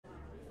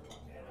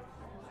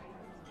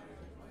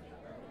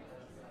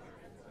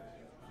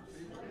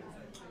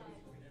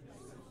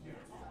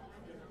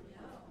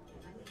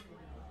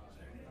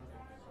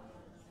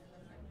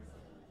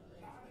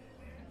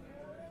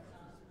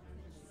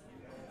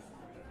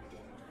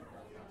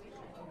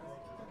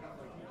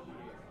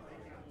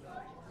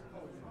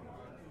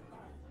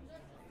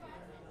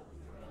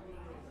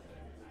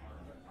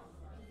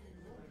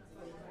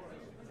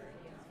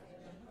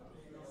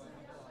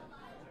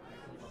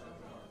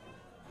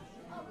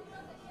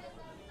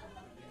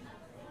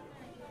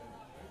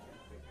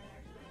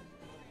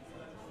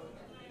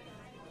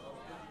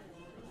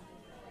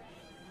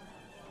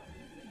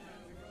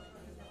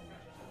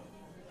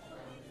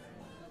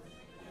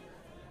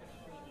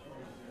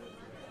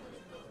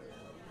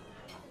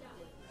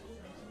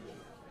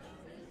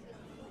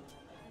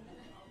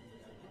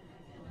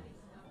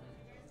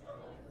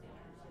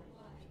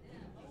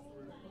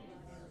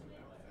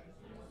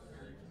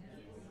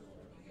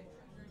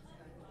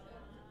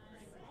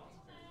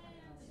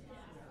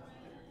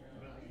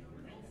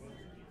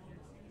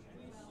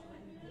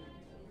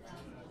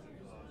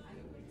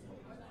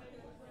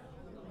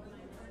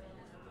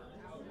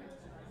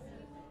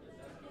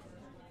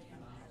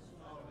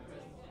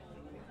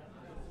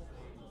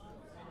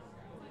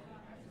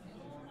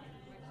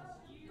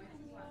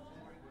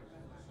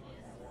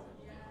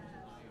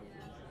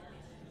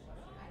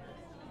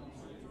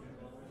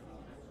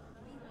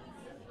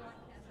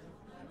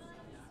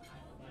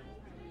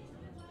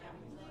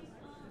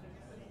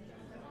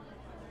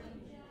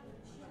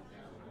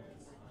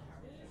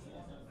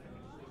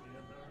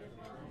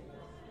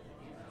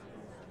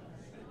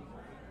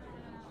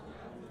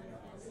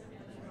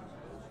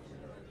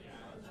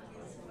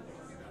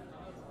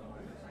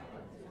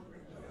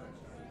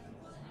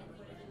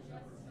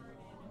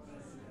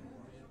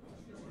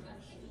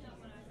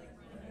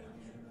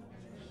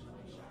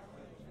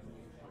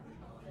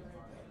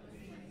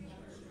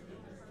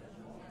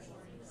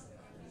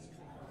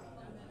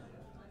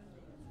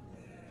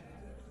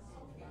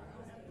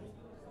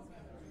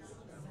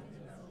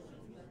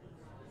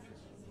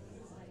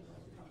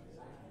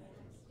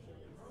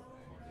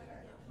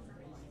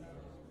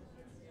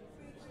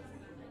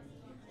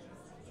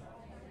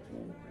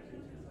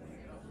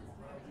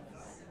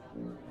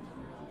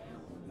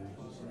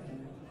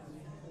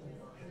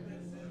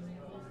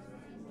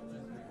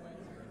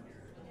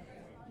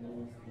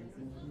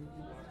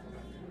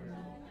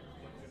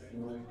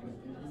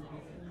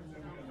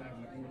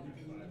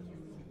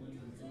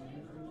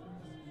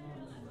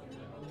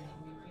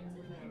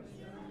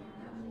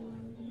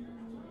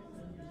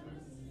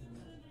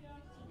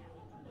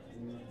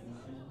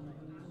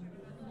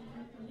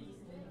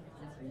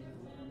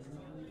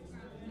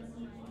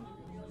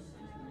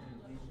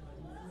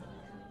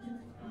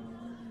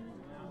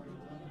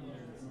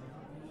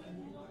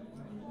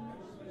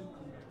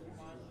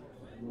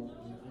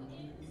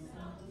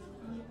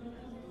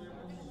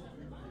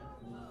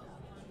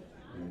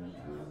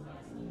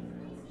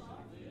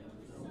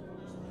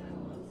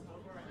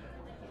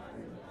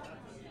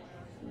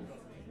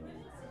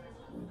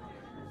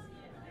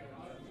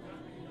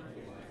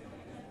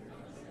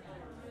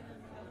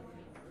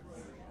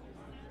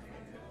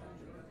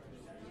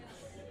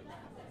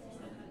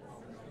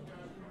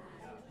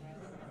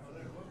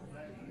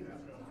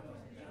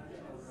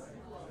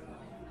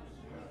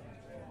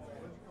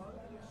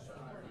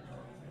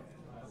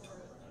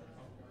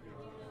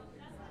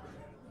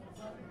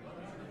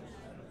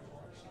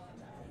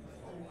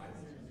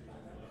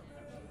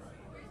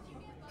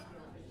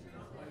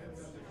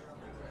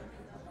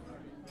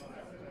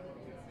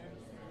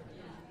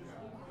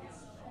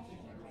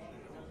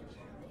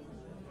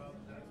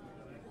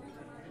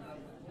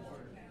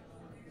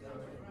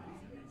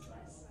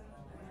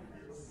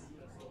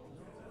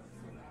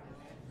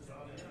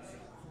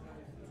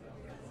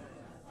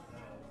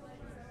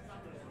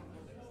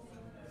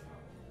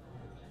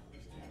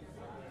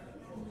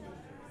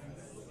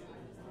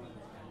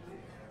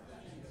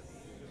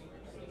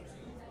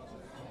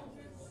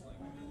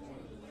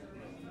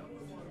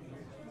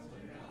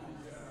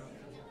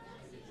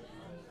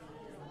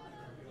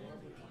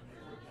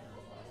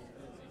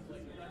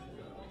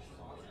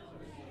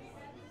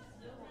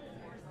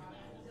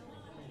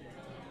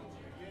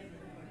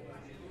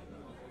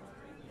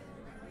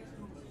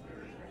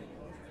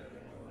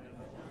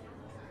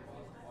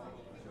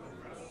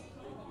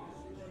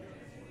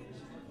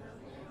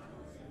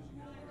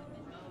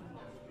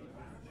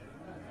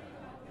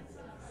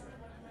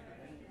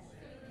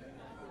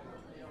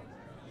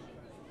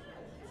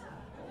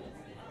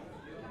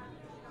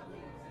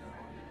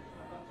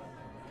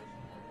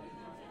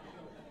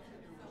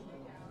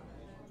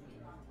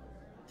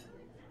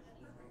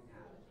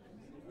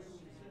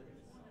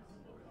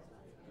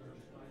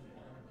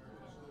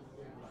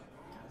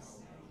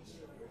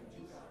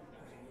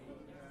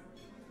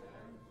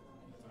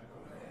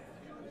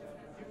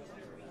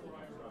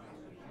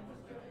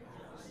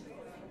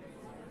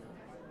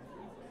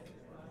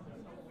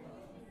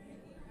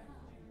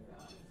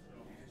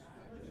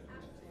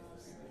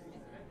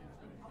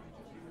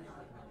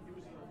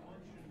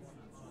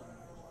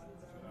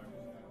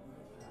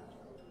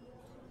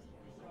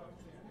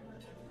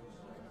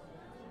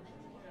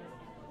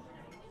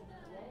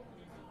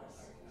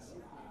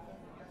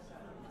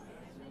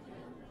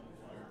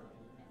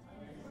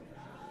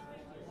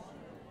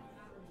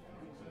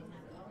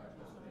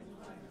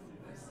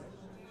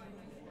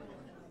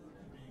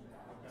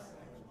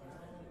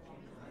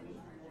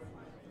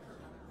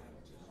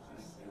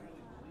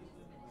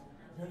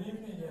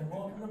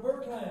welcome to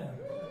Birdland.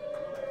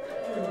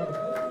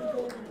 Thank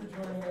you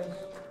for joining us.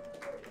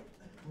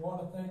 We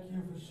want to thank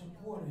you for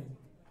supporting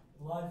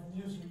live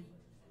music.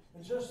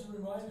 And just a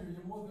reminder,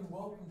 you're more than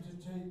welcome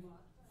to take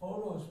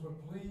photos,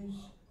 but please,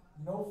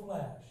 no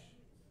flash.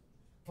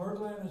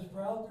 Birdland is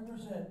proud to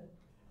present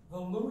the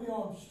Louis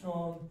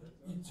Armstrong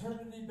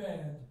Eternity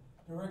Band,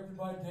 directed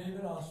by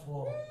David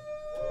Ostwald.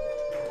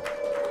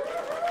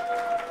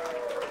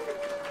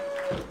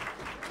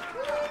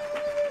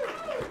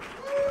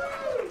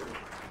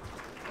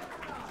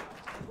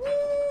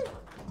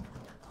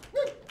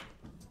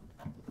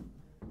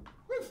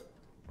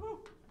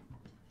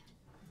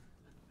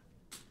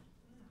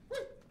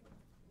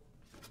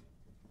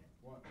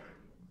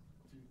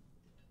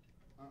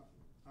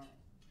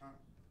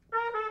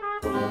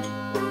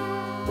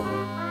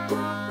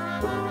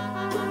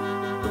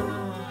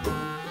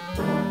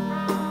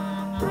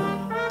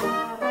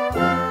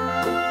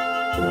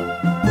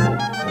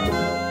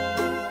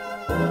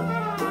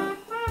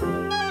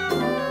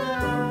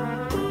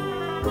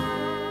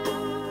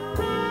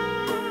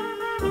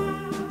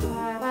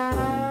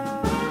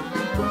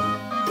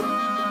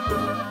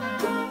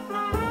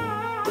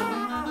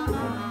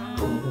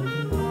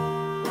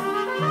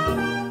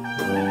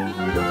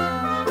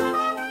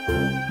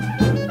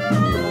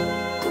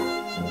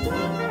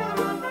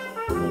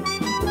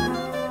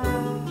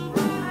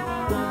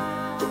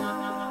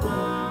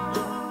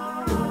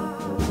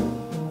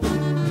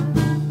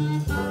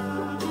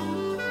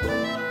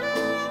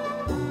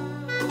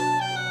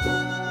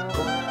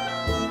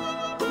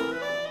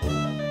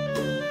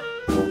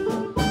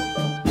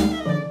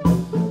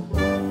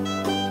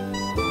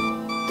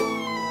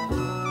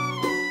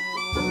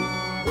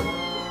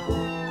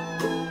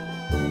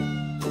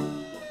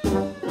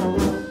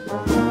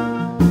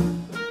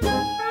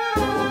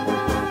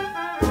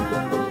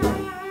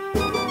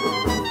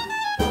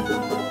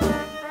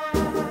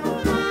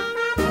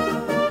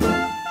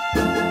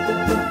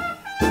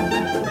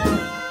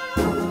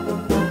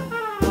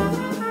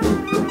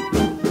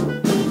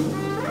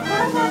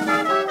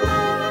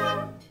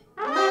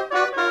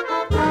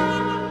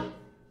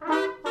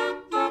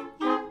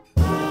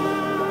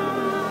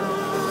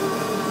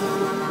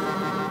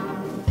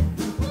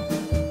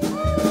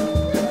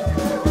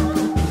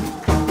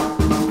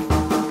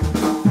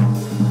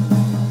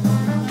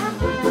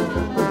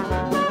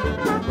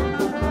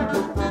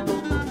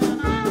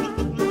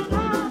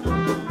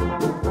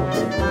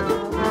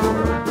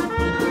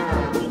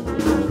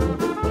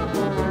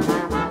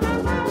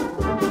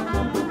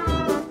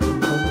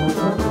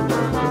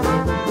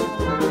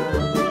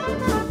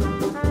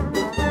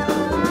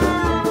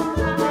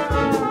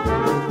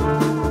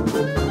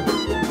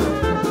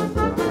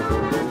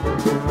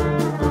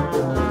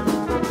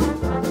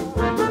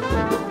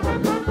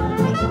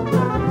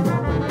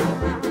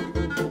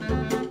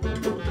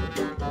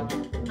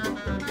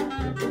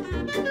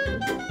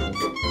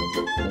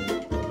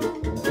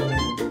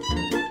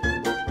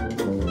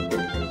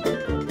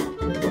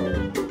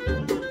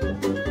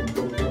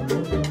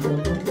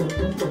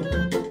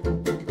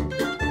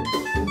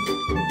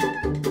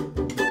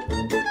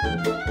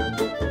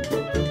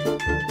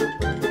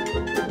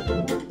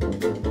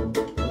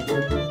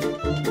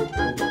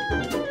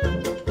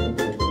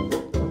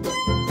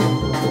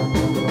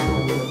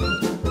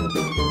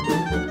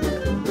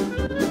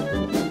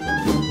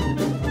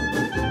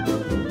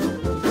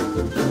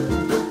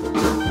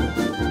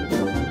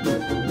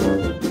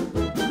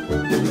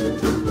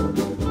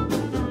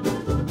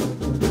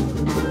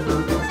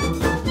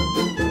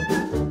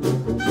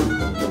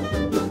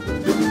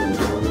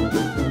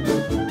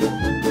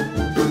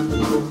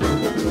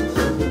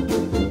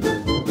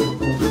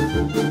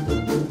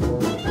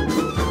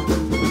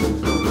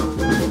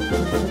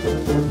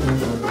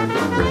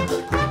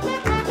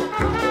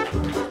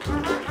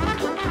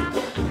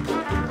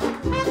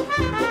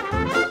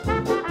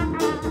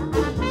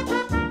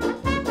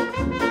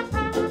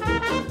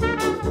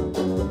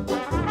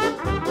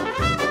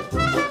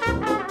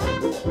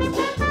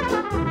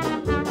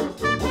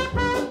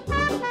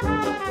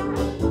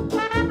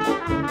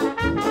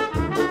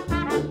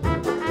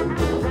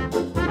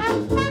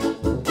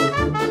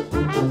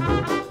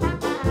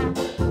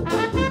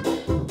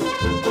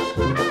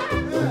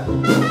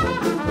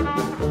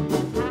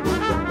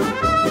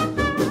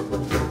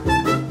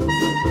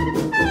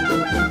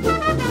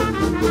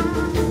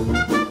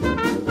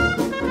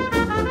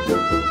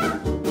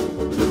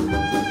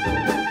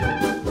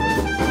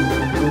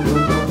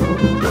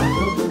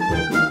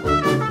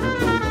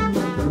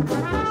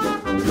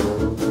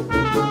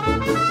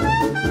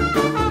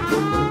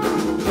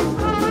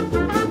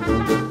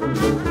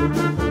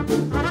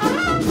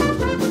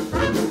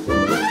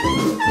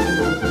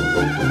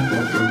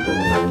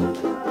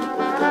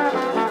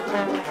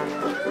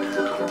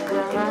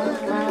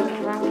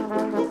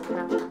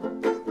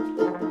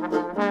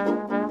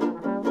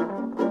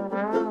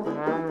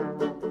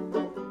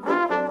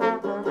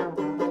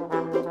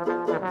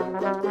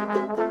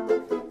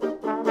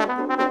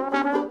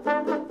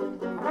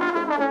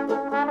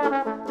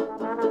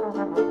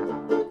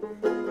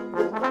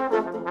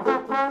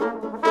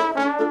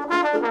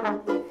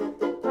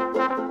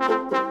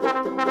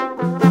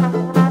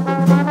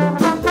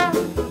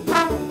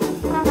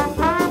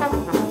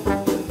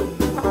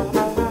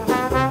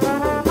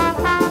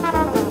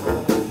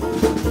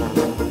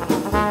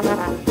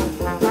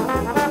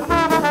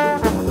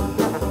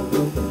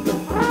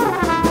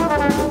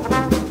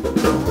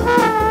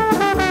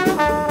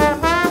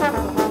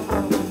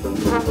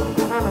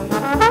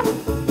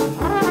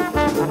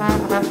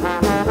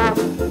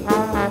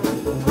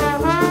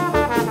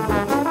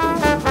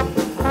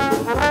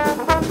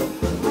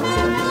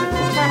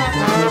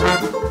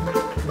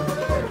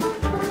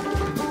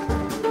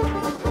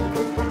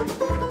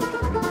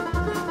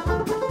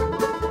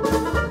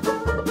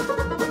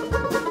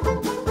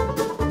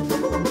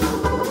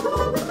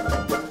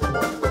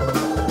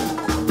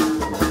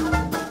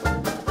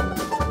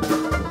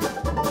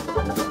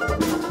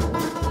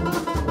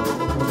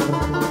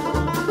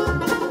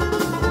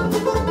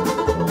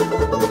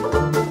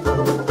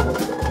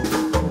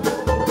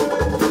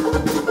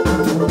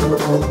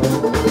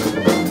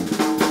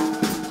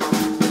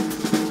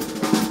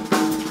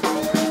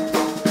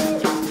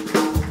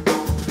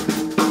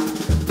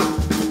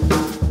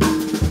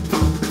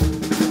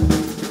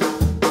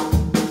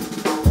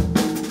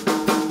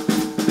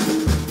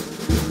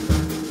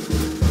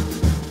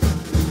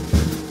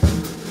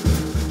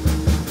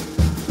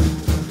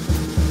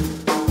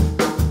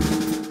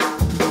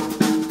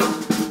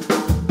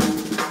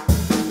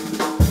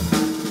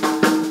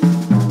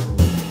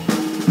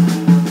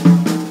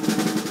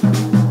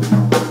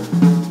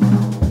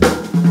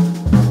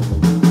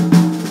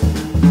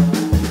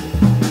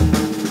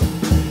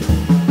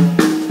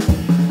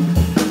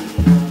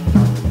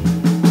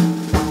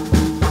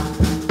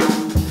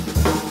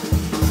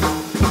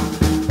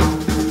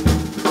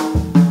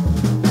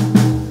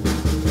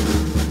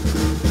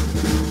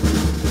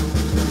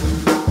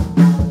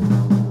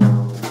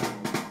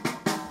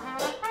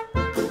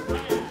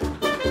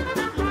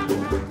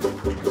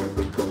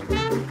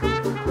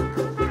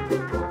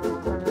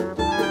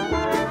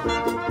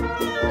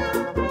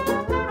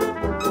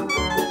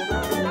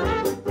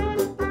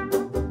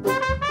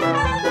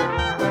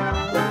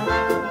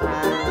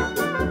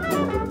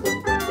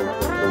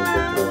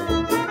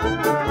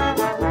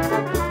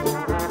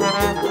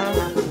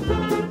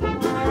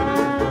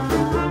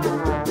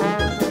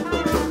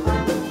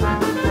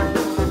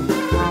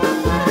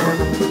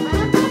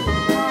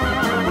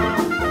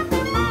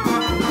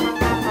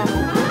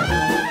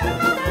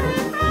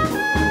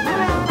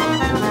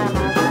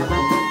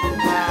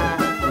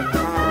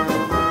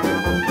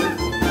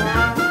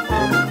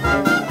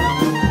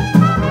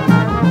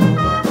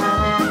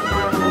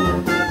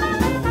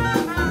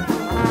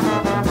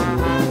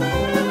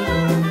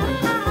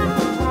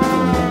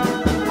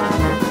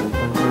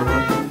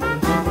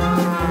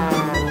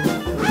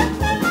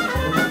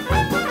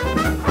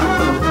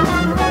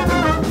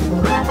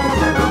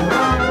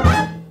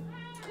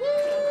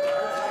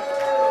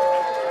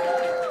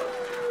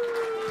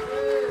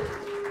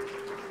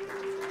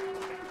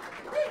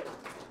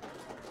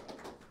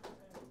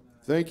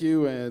 Thank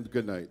you and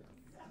good night.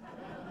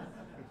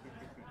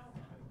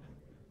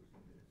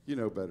 You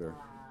know better.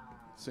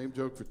 Same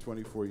joke for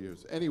 24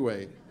 years.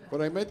 Anyway,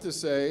 what I meant to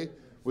say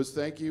was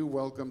thank you.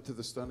 Welcome to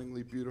the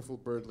stunningly beautiful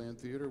Birdland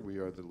Theater. We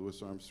are the Louis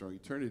Armstrong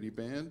Eternity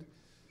Band,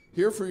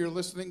 here for your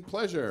listening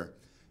pleasure.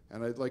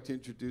 And I'd like to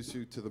introduce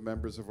you to the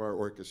members of our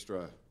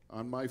orchestra.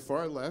 On my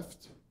far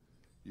left,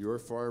 your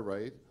far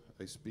right,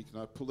 I speak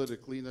not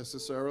politically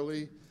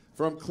necessarily,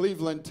 from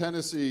Cleveland,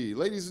 Tennessee,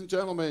 ladies and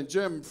gentlemen,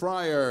 Jim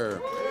Fryer.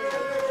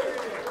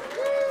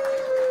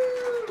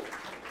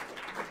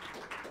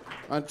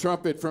 On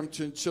trumpet from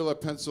Chinchilla,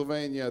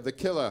 Pennsylvania, the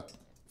killer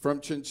from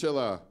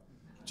Chinchilla,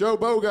 Joe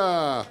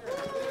Boga.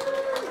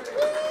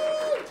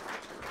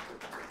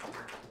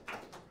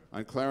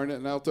 On clarinet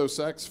and alto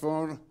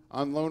saxophone,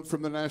 on loan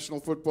from the National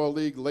Football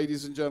League,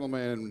 ladies and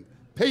gentlemen,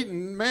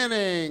 Peyton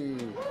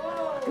Manning.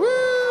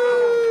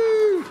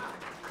 Woo!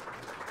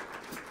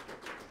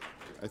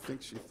 I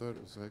think she thought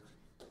it was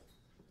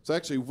it's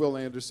actually Will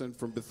Anderson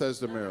from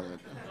Bethesda,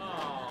 Maryland.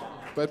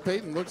 But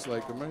Peyton looks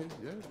like him, right?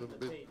 Yeah, a little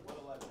bit.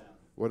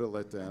 What a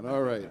letdown.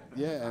 All right.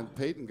 Yeah, and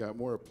Peyton got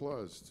more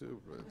applause, too.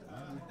 But.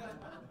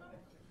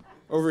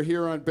 Over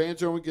here on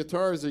banjo and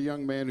guitar is a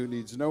young man who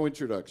needs no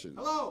introduction.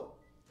 Hello.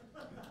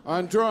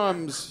 On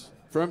drums,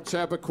 from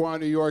Chappaqua,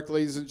 New York,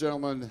 ladies and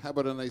gentlemen, how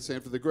about a nice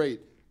hand for the great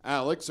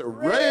Alex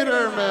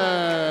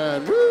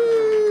Raderman.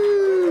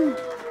 Woo!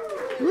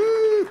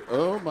 Woo!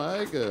 Oh,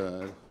 my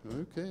God.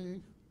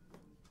 Okay.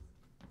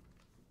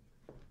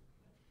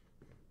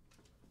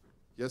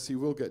 Yes, he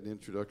will get an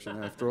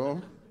introduction after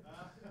all.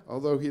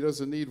 Although he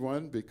doesn't need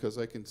one, because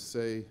I can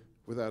say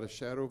without a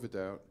shadow of a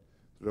doubt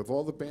that of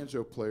all the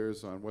banjo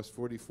players on West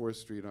 44th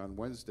Street on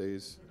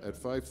Wednesdays at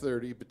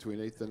 5:30 between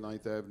 8th and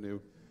 9th Avenue,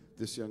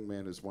 this young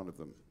man is one of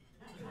them.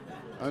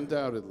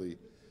 Undoubtedly.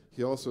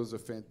 He also is a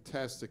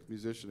fantastic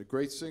musician, a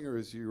great singer,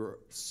 as you are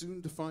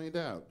soon to find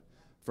out.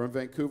 From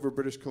Vancouver,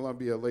 British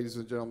Columbia, ladies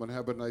and gentlemen,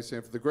 how about a nice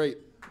hand for the great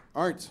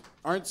Arnt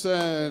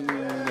Arntzen.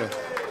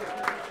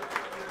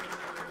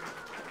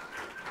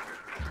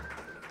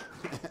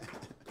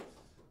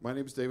 My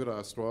name is David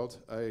Ostwald.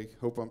 I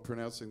hope I'm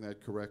pronouncing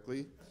that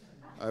correctly.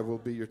 I will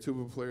be your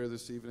tuba player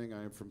this evening.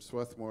 I am from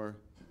Swarthmore,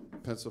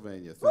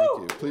 Pennsylvania. Thank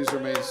you. Please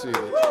remain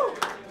seated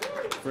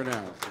for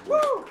now.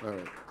 All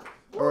right.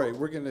 All right,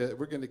 we're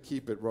gonna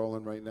keep it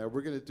rolling right now.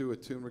 We're gonna do a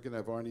tune. We're gonna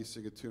have Arnie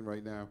sing a tune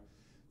right now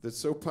that's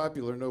so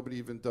popular nobody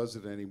even does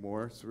it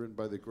anymore. It's written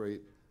by the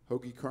great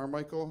Hoagie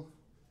Carmichael.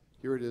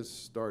 Here it is,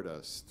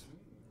 Stardust.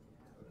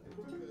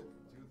 Okay,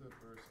 do the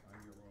verse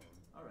on your own.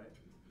 All right.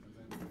 And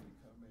then when you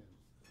come in.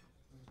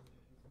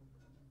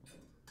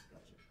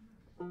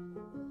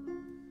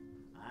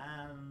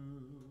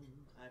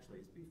 Actually,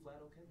 is B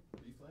flat okay?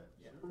 B flat?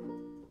 Yeah.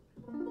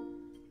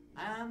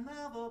 And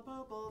now the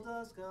purple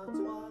dusk of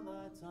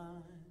twilight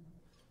time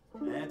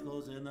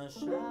echoes in the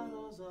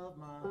shadows of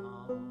my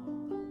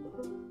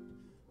heart.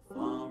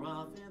 Far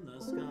up in the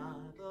sky,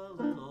 the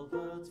little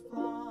birds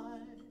fly,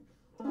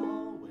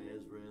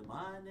 always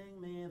reminding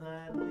me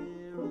that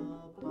we're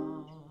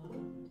apart.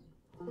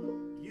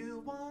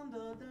 You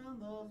wander down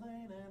the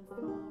lane and far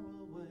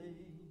away.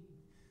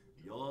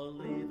 You're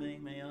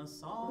leaving me a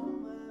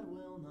song that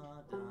will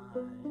not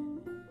die.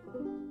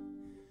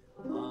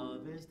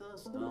 Love is the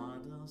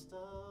stardust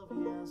of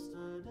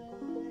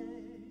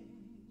yesterday,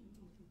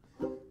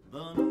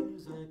 the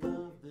music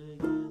of the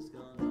years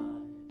gone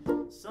by.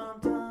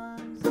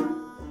 Sometimes I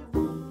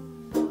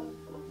wonder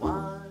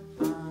why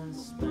I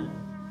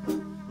spent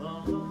the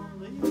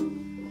lonely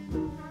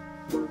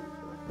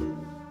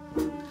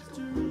nights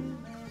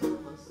dreaming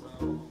of a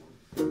song.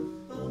 The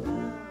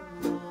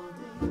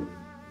melody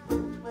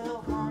will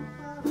haunt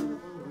my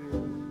memory,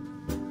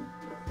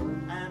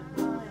 and I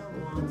am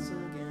once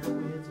again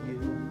with you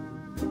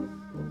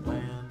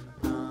when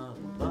our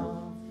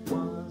love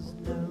was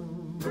new,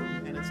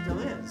 and it still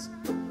is.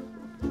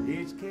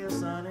 Each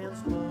kiss an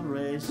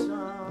inspiration.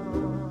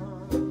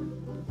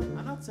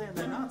 I'm not saying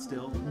they're not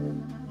still,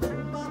 but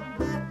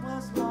that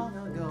was long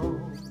ago.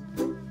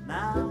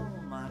 Now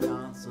my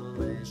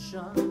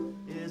consolation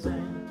is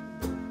in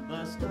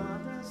the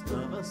stardust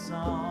of a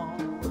song.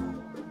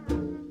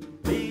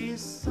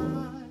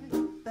 Beside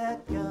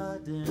that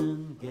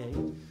garden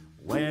gate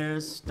where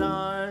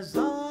stars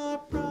are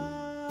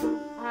bright,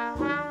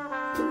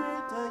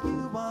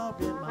 you are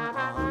in my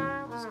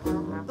arms.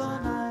 The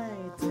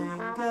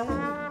nightingale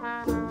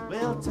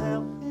will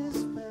tell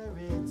his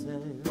fairy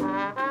tale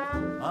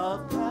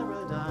of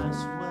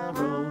paradise where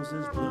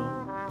roses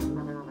bloom.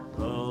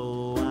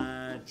 Though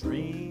I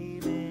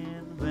dream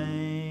in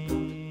vain,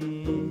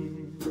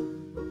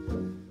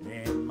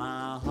 in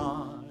my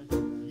heart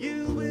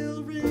you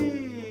will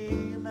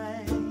remain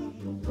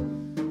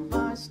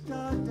my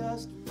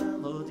stardust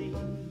melody,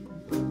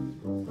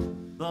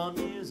 the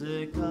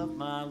music of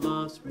my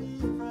love's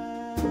refrain.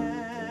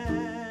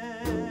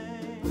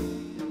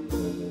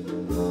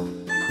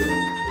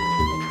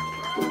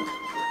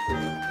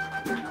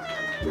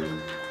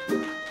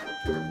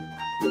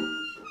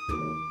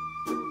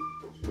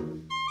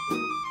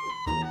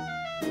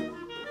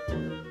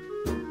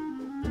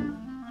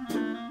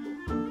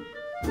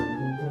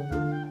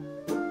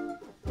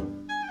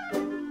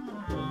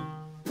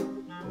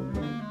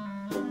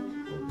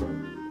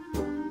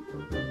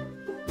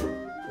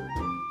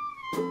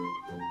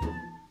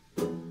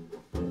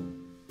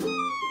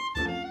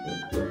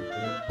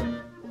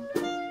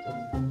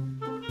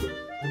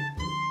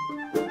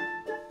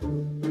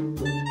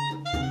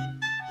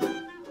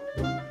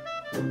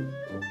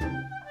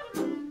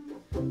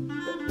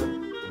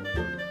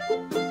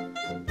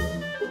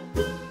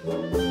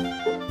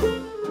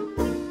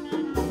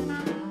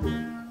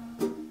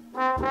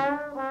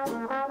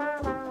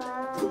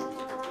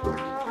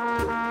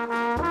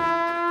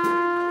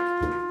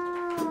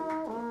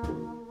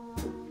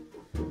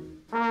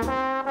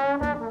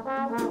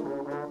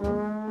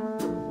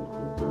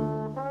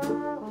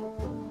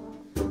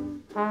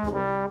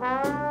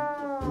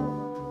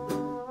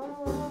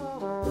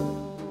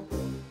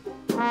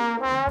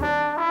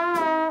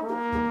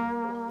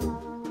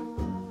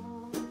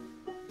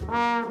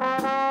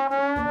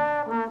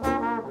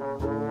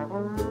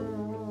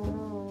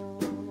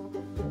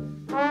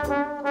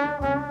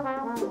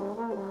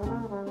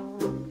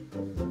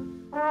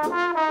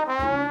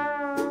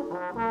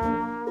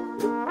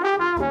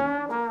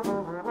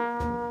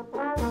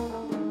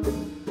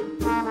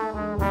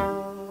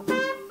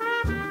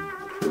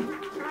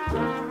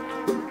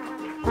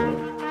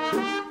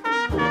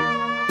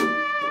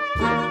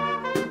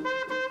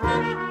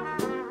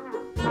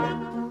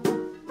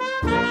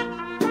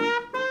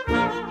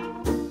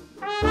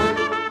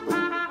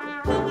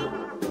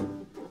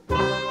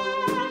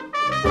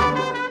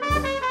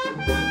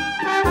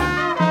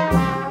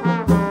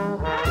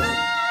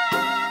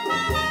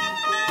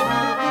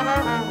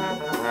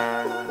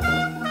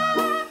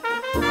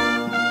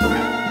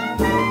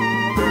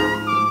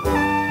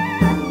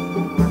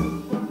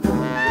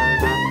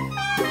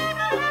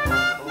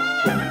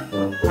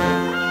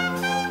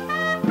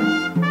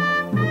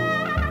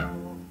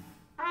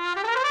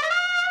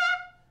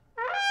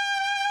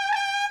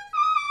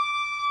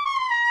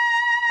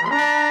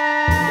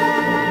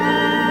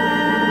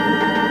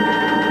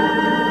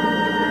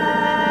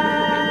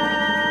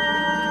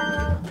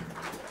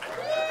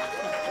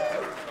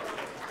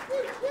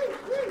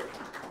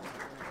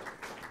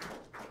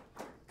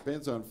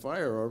 Band's on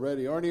fire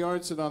already. Arnie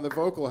Arnson on the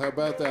vocal. How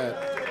about that?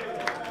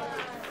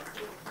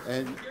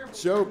 And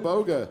Joe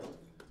Boga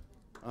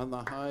on the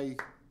high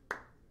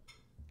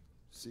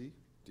C,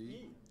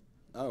 D.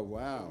 Oh,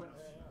 wow.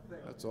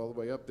 That's all the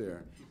way up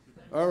there.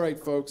 All right,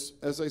 folks.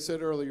 As I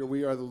said earlier,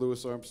 we are the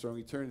Louis Armstrong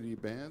Eternity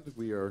Band.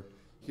 We are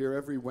here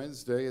every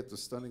Wednesday at the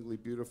stunningly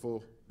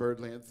beautiful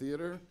Birdland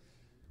Theater.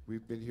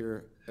 We've been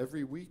here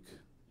every week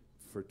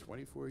for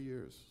 24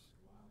 years.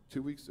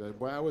 2 weeks.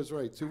 Wow, I was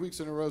right. 2 weeks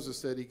in a row is a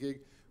steady gig.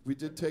 We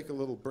did take a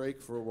little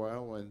break for a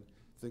while when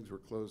things were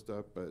closed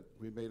up, but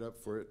we made up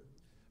for it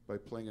by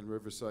playing in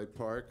Riverside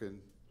Park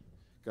and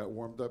got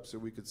warmed up so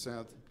we could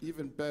sound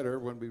even better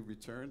when we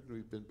returned.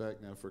 We've been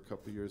back now for a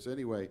couple of years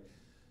anyway,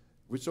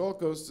 which all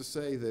goes to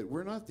say that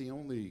we're not the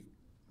only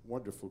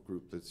wonderful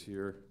group that's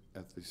here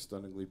at the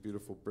stunningly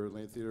beautiful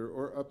Birdland Theater,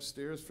 or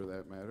upstairs for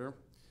that matter.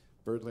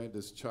 Birdland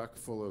is chock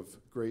full of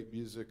great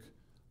music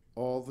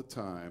all the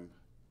time,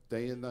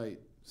 day and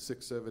night.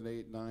 6, 7,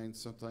 8, 9,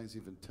 sometimes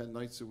even 10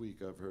 nights a week,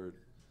 I've heard.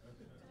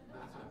 You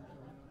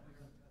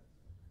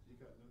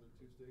got another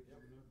Tuesday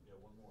coming up? Yeah,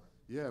 one more.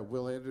 Yeah,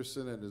 Will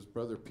Anderson and his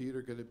brother Pete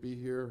are going to be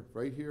here,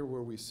 right here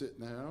where we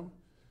sit now,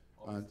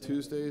 on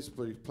Tuesdays,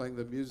 playing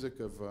the music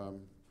of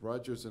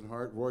Rogers and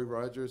Hart, Roy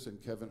Rogers and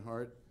Kevin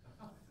Hart.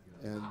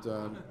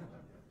 And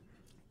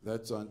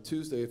that's on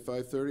Tuesday at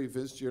 5:30.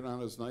 Vince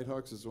Giordano's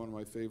Nighthawks is one of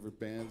my favorite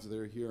bands.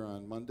 They're here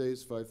on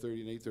Mondays,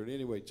 5:30 and 8:30.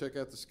 Anyway, check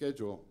out the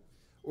schedule.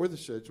 Or the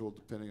schedule,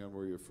 depending on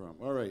where you're from.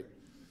 All right.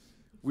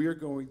 We are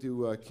going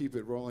to keep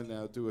it rolling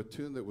now, do a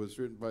tune that was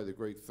written by the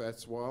great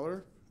Fats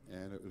Waller,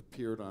 and it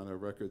appeared on a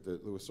record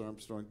that Louis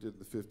Armstrong did in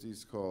the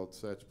 50s called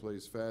Satch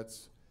Plays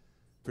Fats,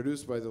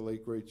 produced by the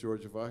late, great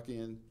George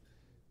Avakian.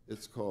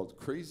 It's called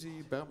Crazy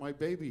About My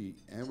Baby,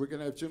 and we're going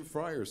to have Jim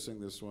Fryer sing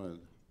this one.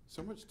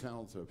 So much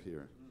talent up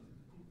here.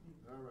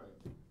 All right.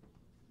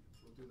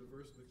 We'll do the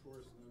verse and the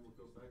chorus, and then we'll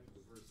go back to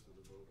the verse to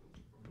the vocal.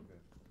 Okay.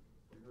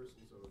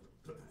 Rehearsal's over.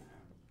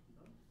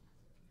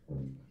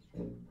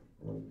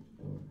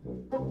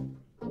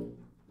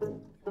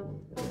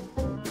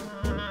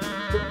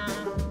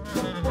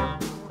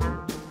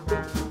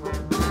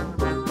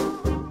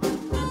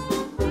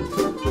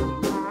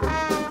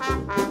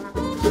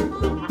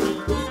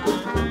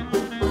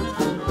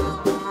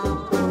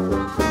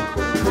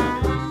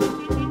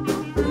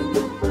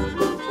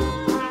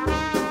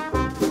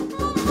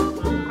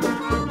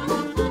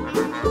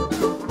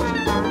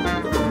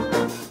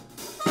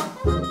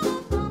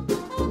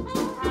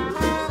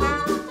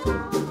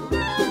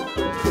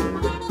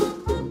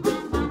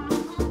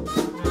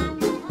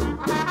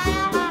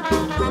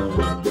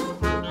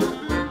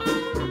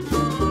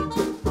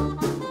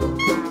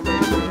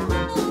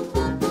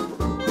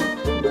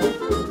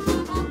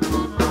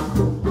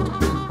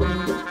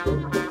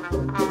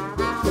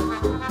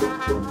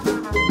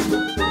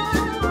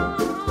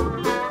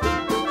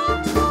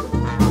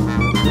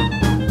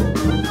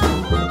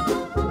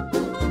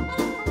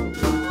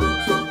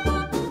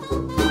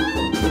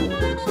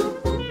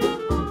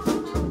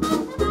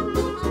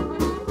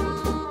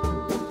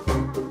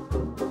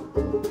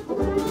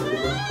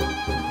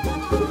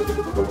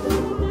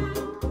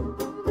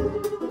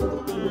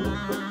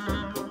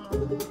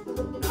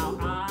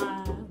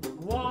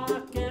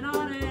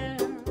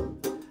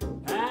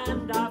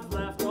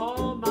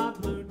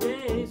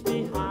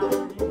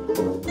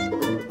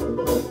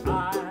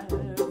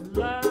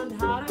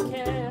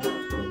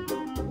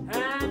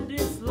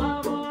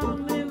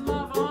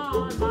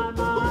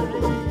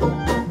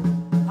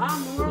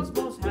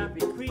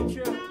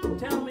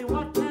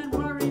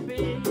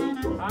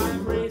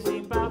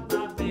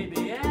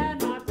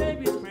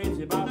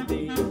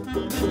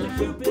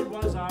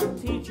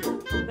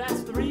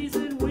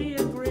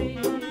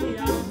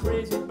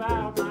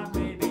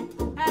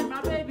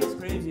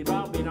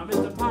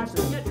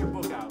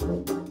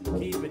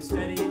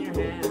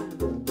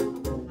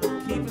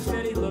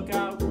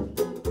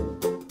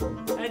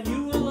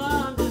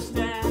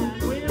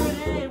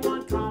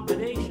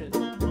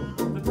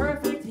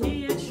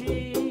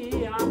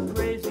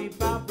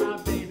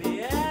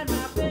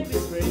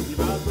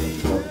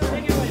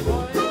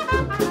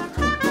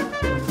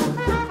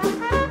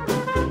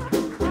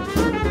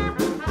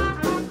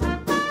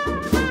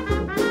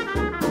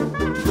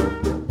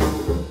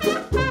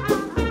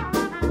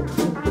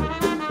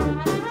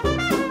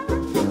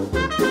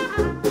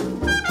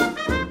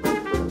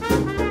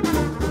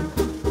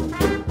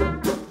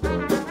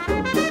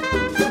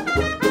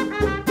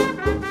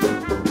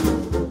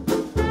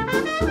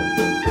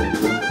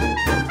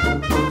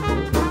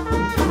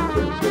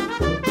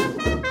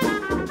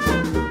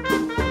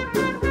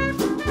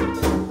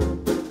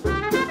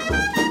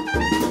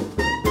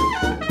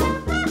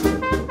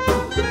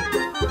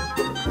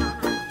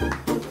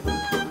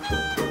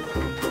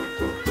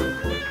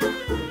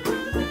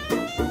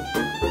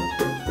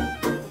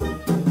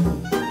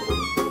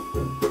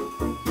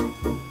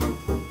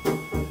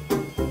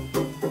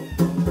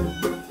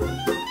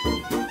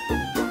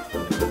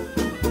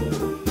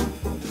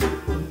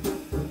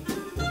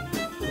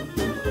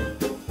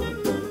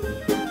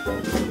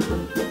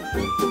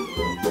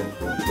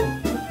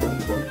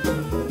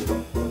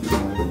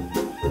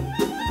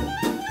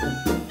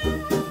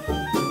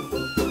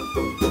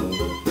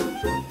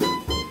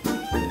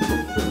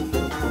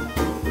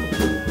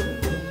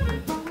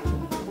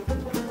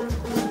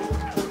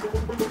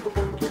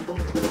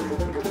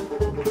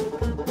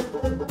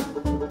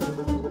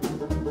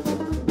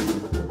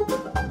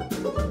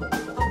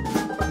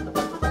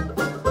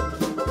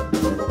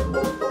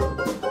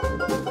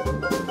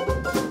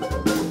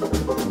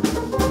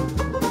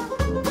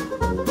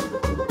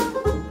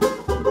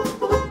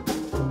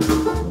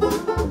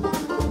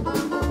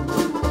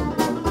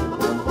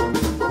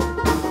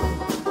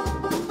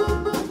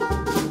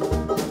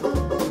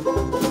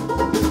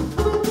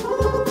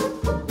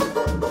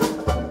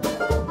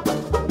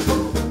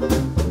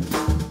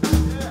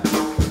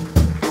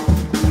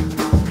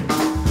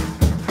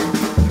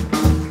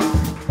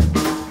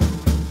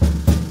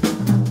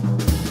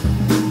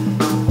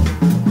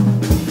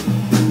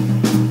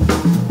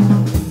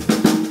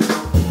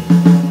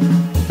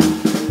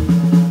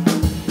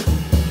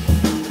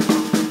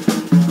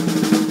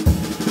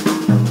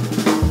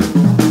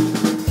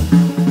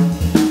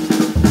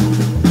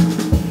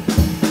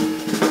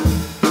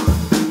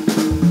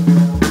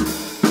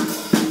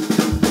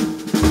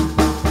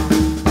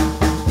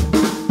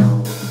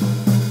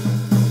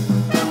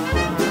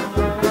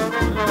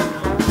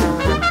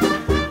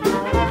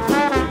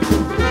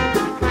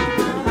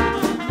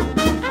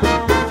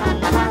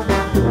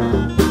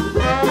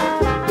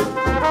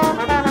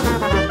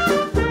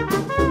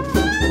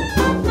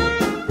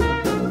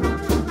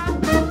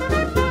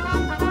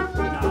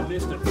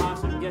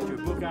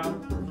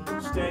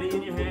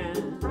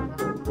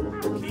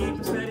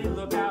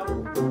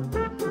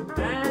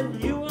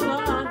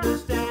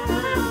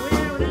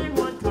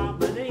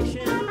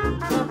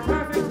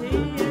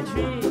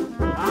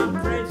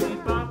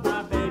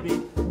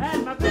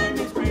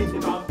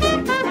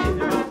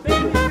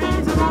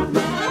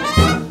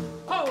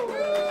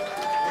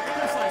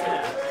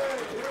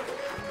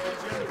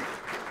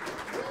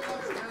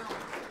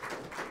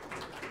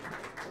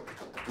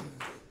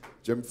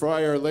 Jim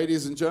Fryer,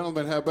 ladies and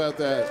gentlemen, how about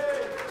that?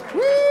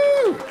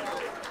 Woo!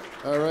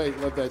 All right,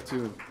 love that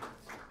tune.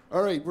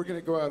 All right, we're going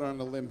to go out on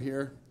a limb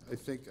here. I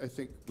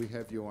think we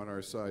have you on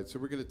our side, so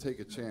we're going to take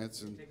a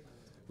chance, and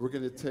we're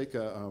going to take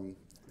a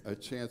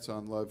chance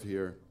on love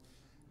here,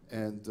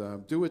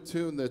 and do a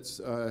tune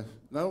that's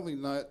not only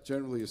not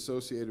generally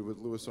associated with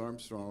Louis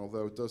Armstrong,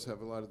 although it does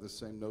have a lot of the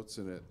same notes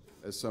in it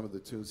as some of the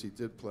tunes he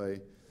did play,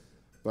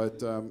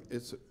 but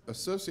it's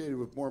associated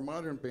with more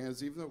modern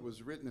bands, even though it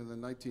was written in the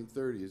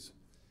 1930s.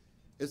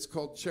 It's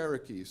called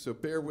Cherokee, so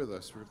bear with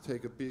us. We'll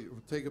take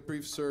a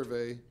brief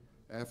survey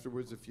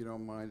afterwards, if you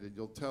don't mind, and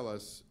you'll tell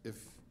us if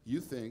you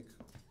think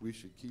we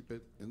should keep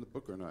it in the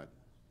book or not.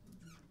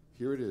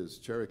 Here it is,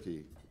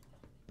 Cherokee.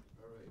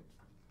 All right.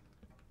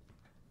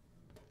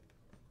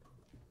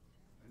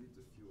 I need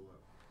to fuel up.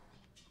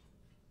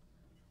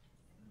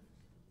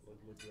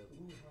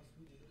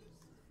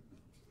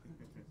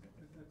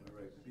 All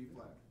right, B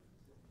flat.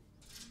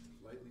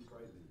 Lightly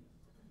brightly.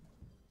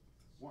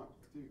 1,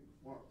 2,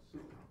 1, 2.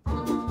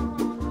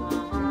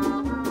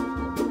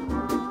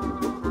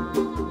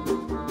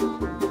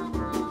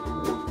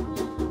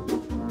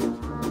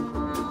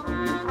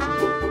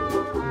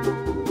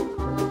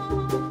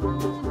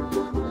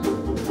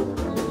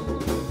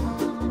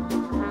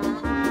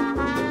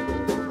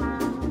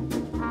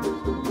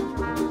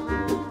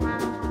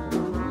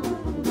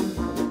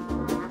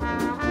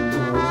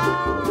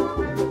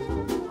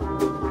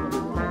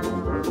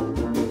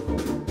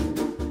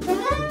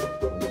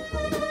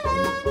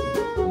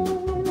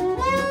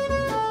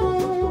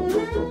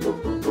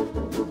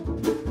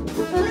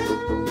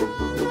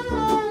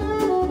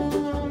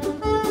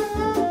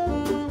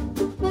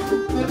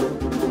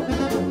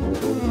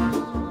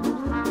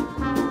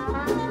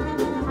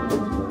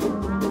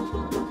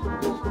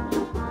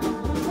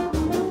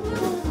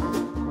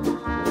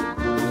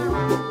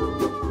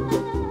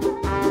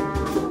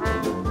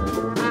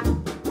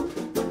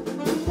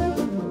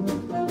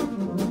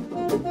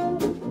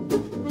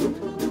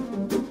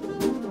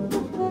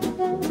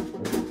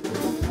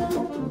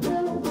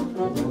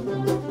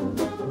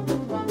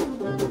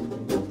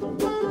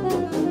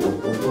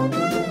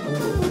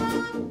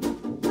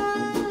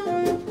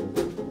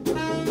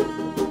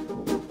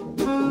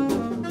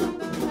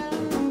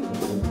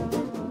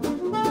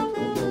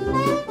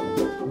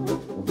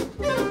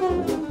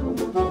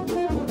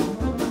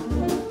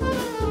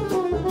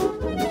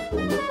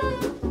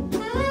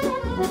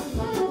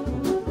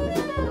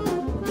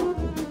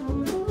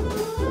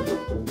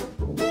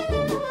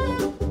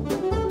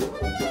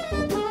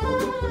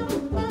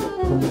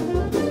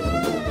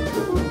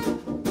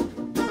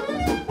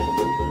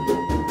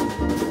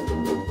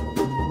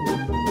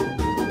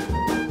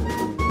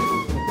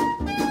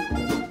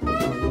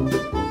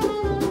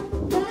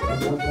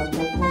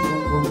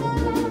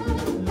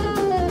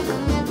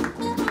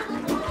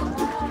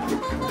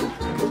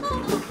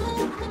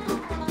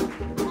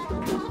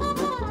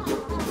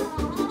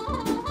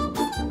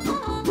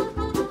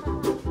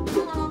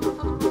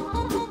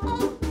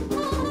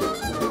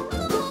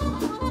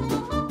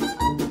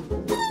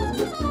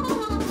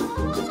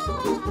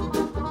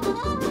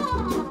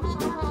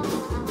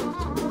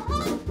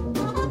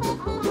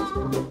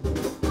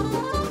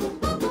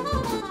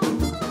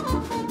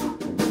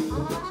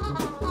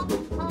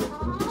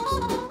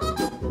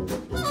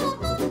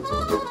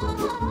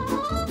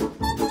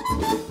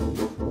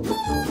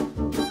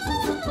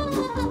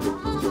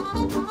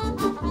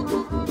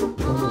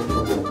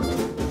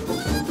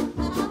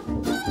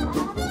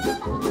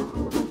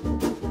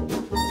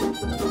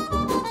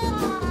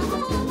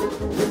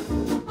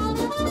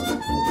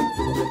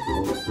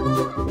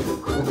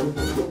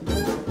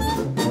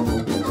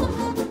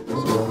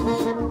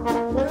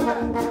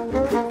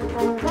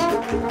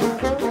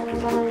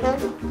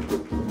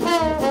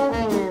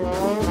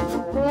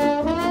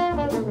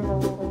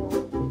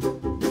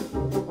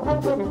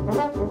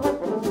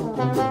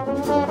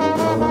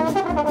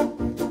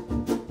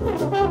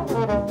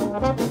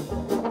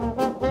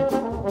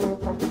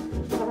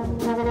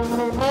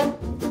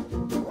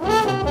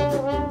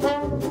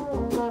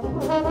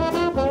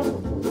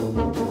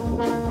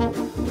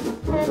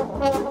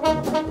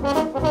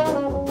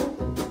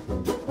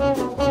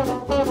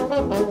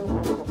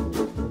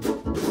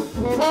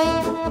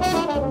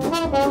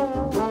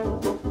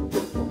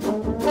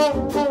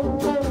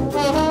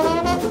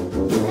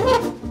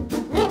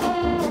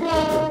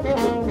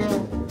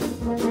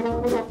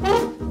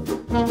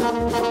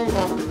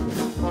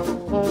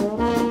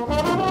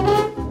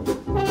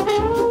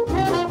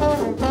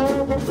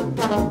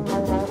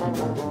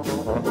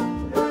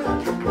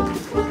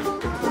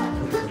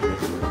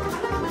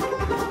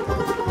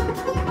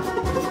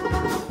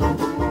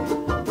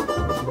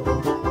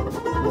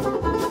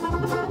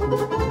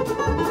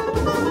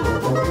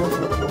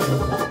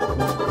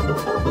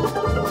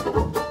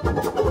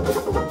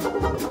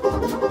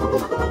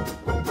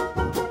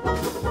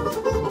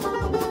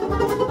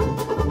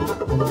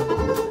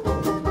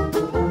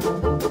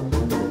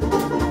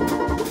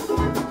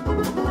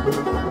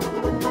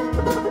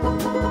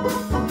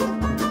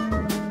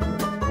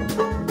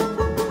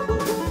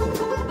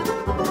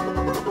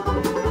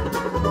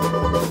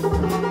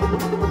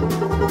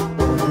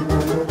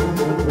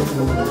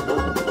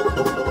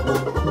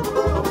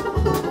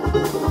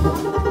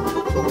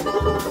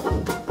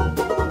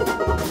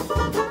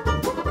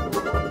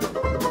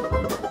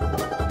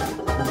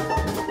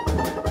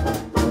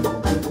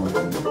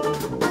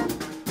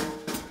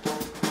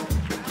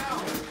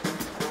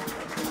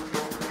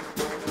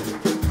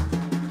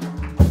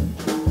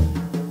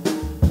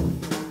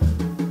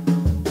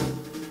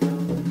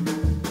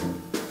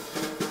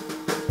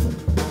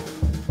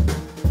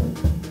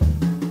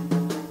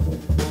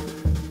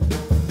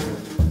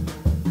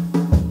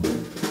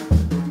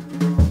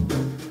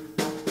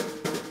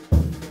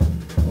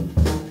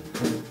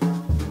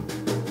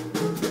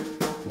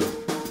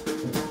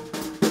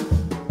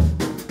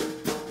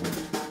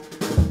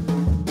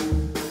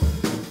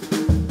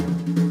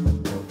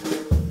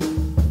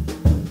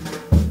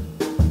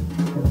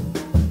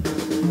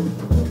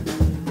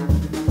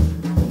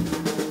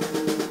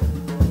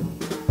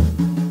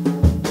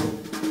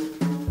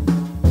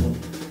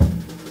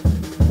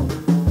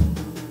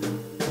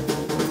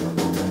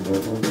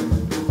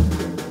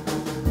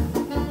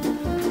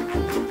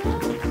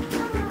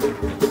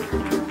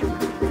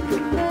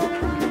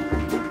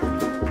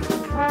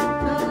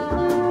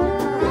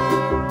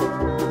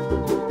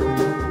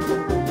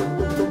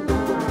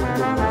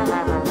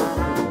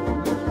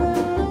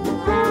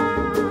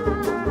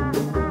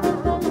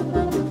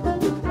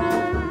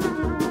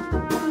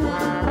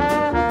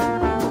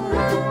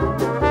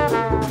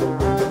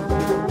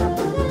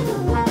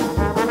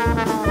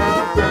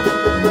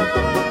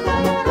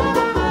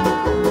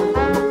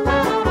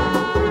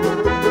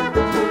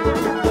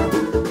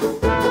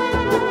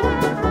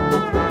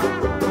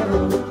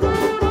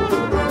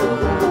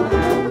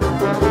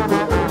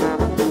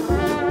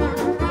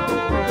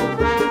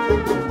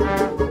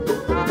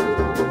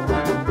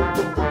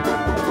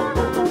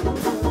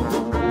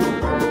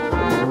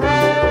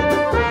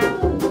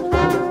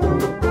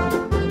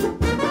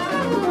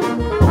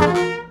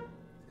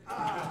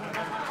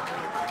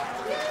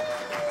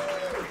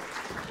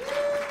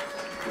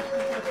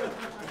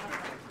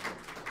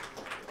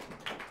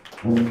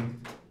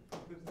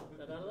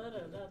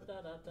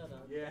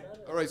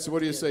 so what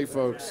do you say,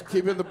 folks?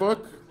 Keep it in the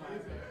book?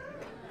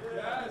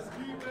 Yes,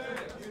 keep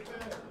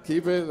it.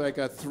 Keep it. I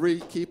got 3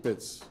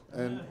 keep-its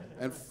and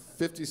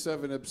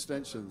 57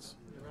 abstentions.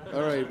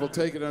 All right, we'll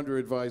take it under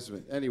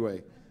advisement.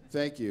 Anyway,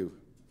 thank you.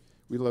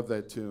 We love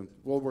that tune.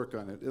 We'll work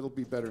on it. It'll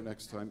be better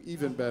next time.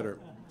 Even better.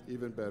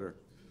 Even better.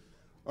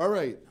 All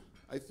right.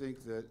 I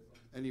think that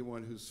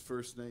anyone whose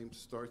first name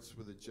starts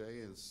with a J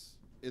is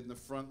in the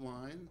front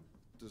line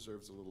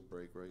deserves a little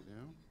break right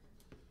now,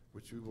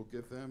 which we will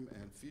give them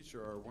and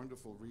feature our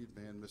wonderful reed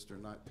man, Mr.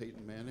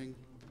 Peyton Manning,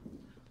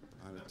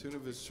 on a tune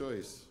of his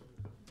choice.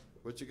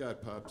 What you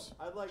got, Pops?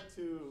 I'd like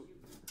to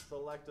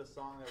select a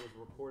song that was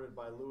recorded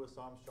by Louis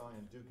Armstrong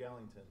and Duke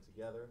Ellington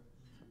together,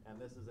 and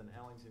this is an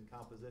Ellington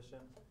composition.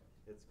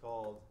 It's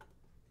called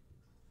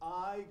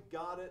I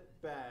Got It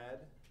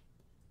Bad,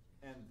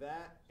 and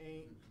That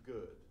Ain't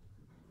Good.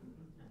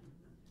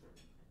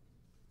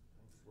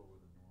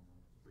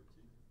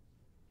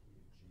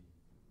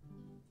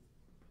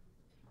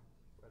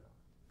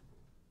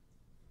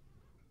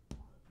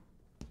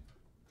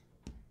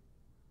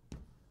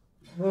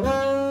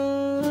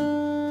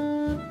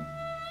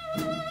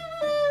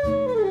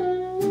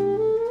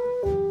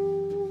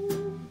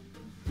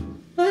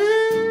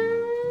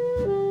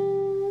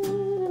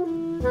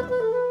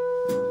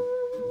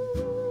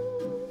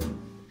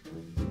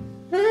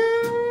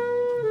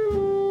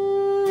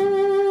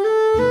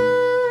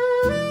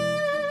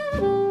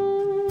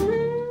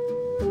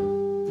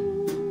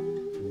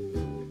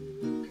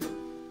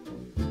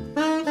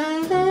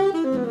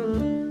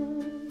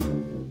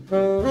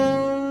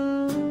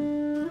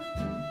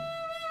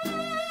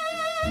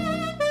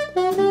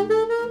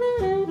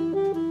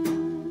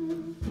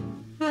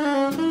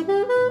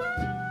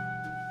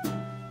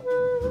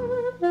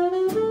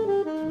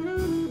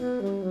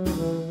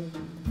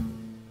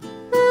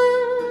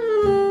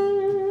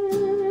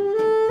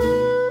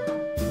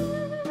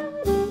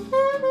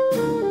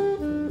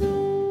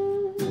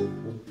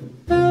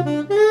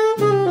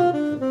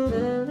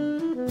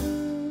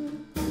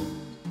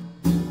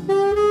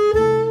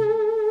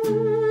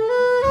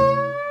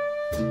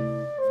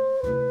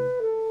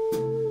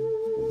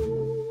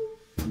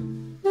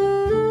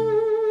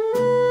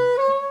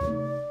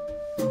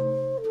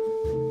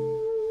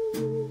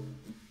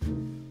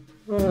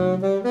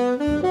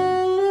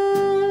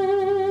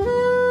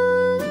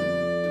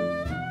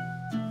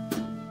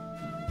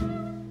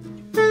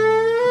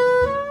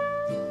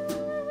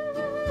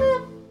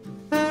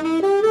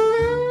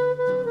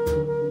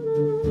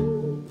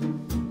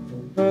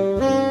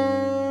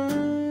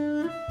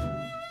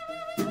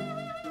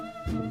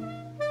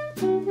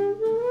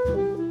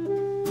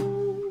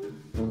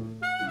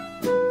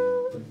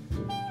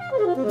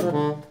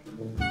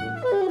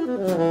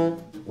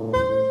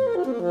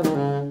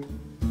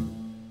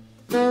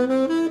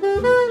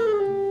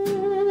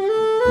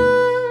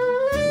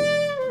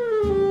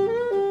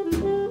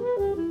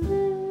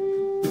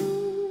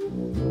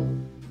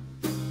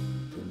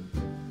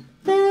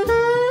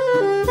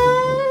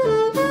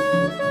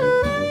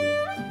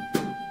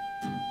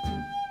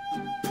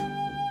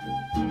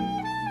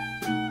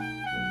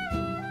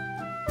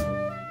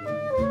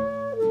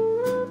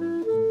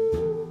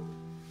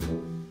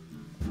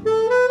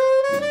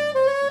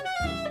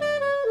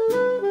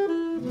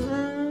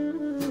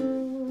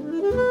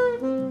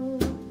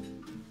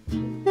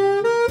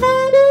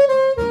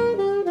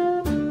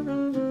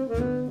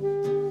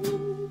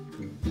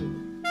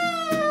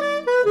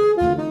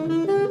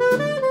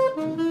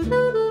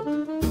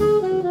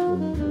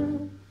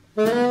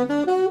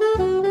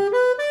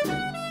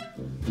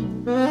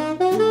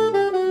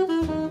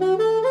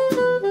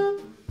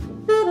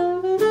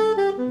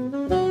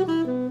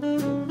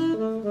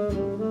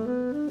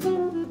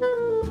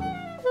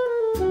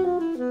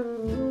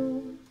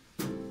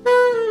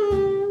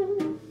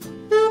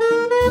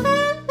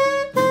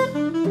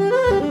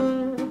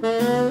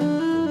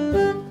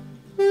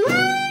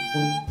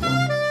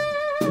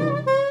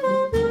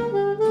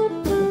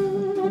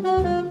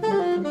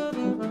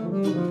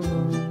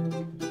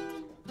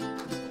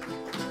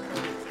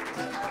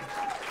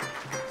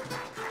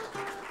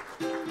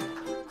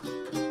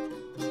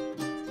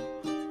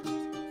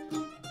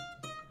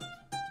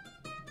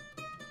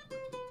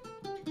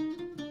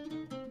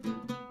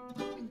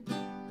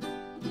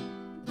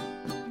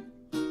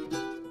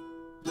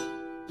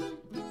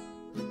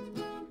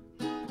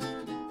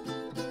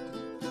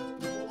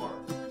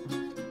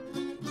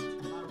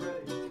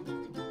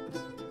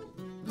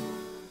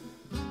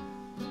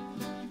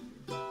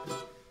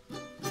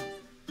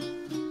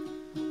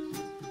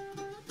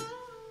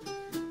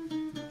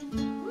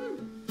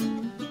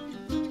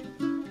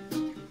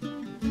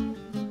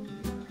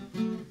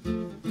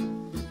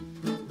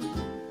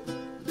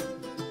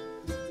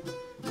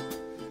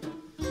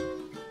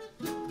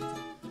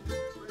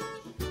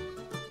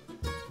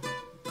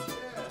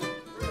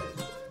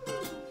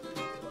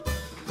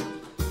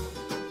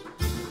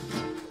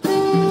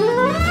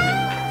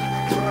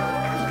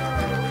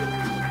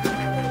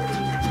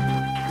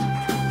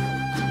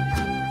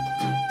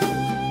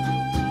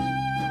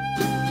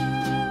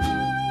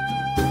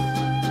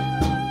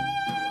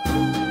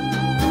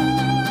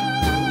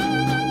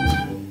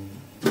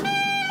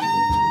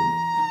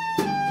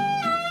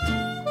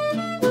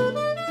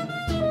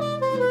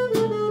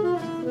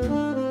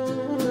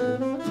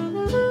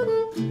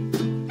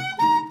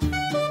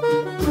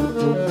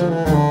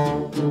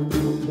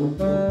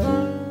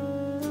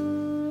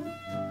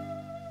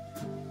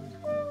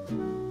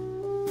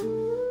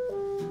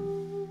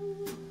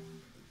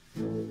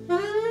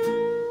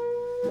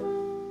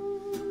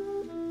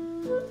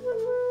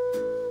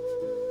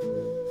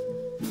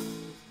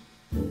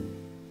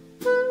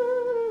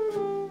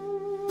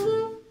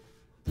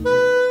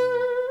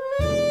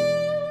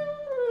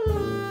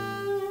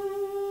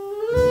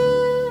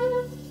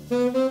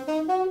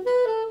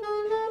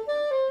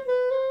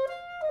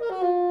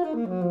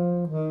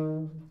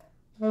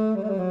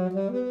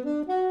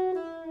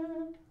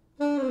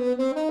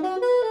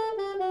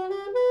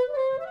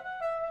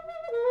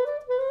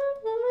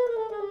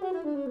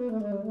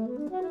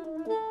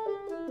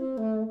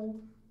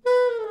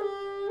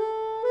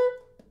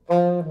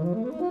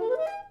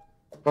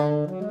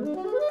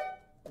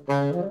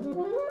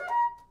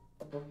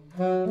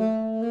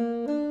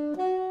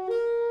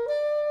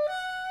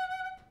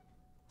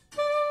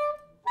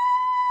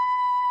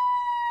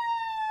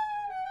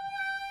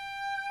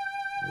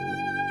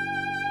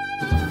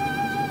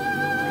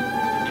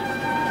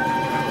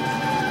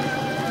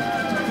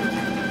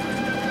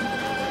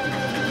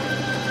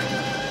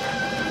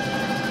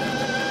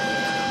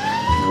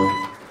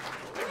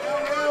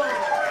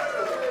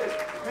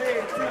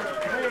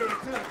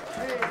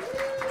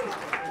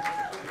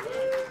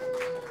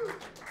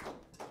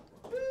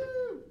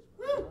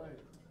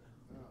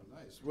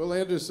 Will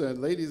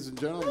Anderson, ladies and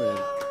gentlemen.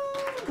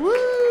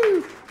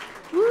 Woo!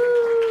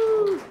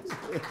 Woo!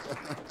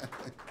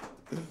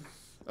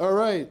 All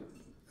right.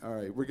 All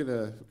right. We're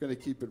gonna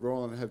keep it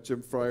rolling and have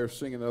Jim Fryer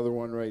sing another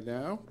one right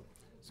now.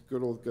 It's a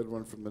good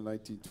one from the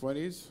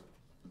 1920s.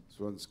 This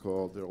one's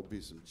called "There'll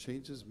Be Some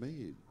Changes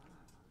Made."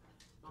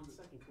 On the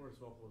second chorus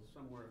vocal is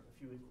somewhere a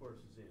few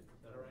choruses in. Is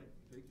that all right?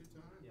 Take your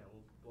time. Yeah,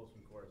 we'll blow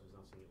some choruses.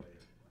 I'll sing it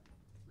later.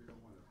 We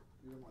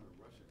don't want to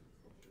rush it.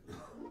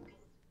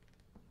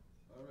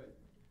 All right.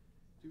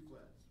 2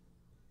 flats.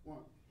 1,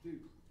 2,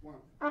 1.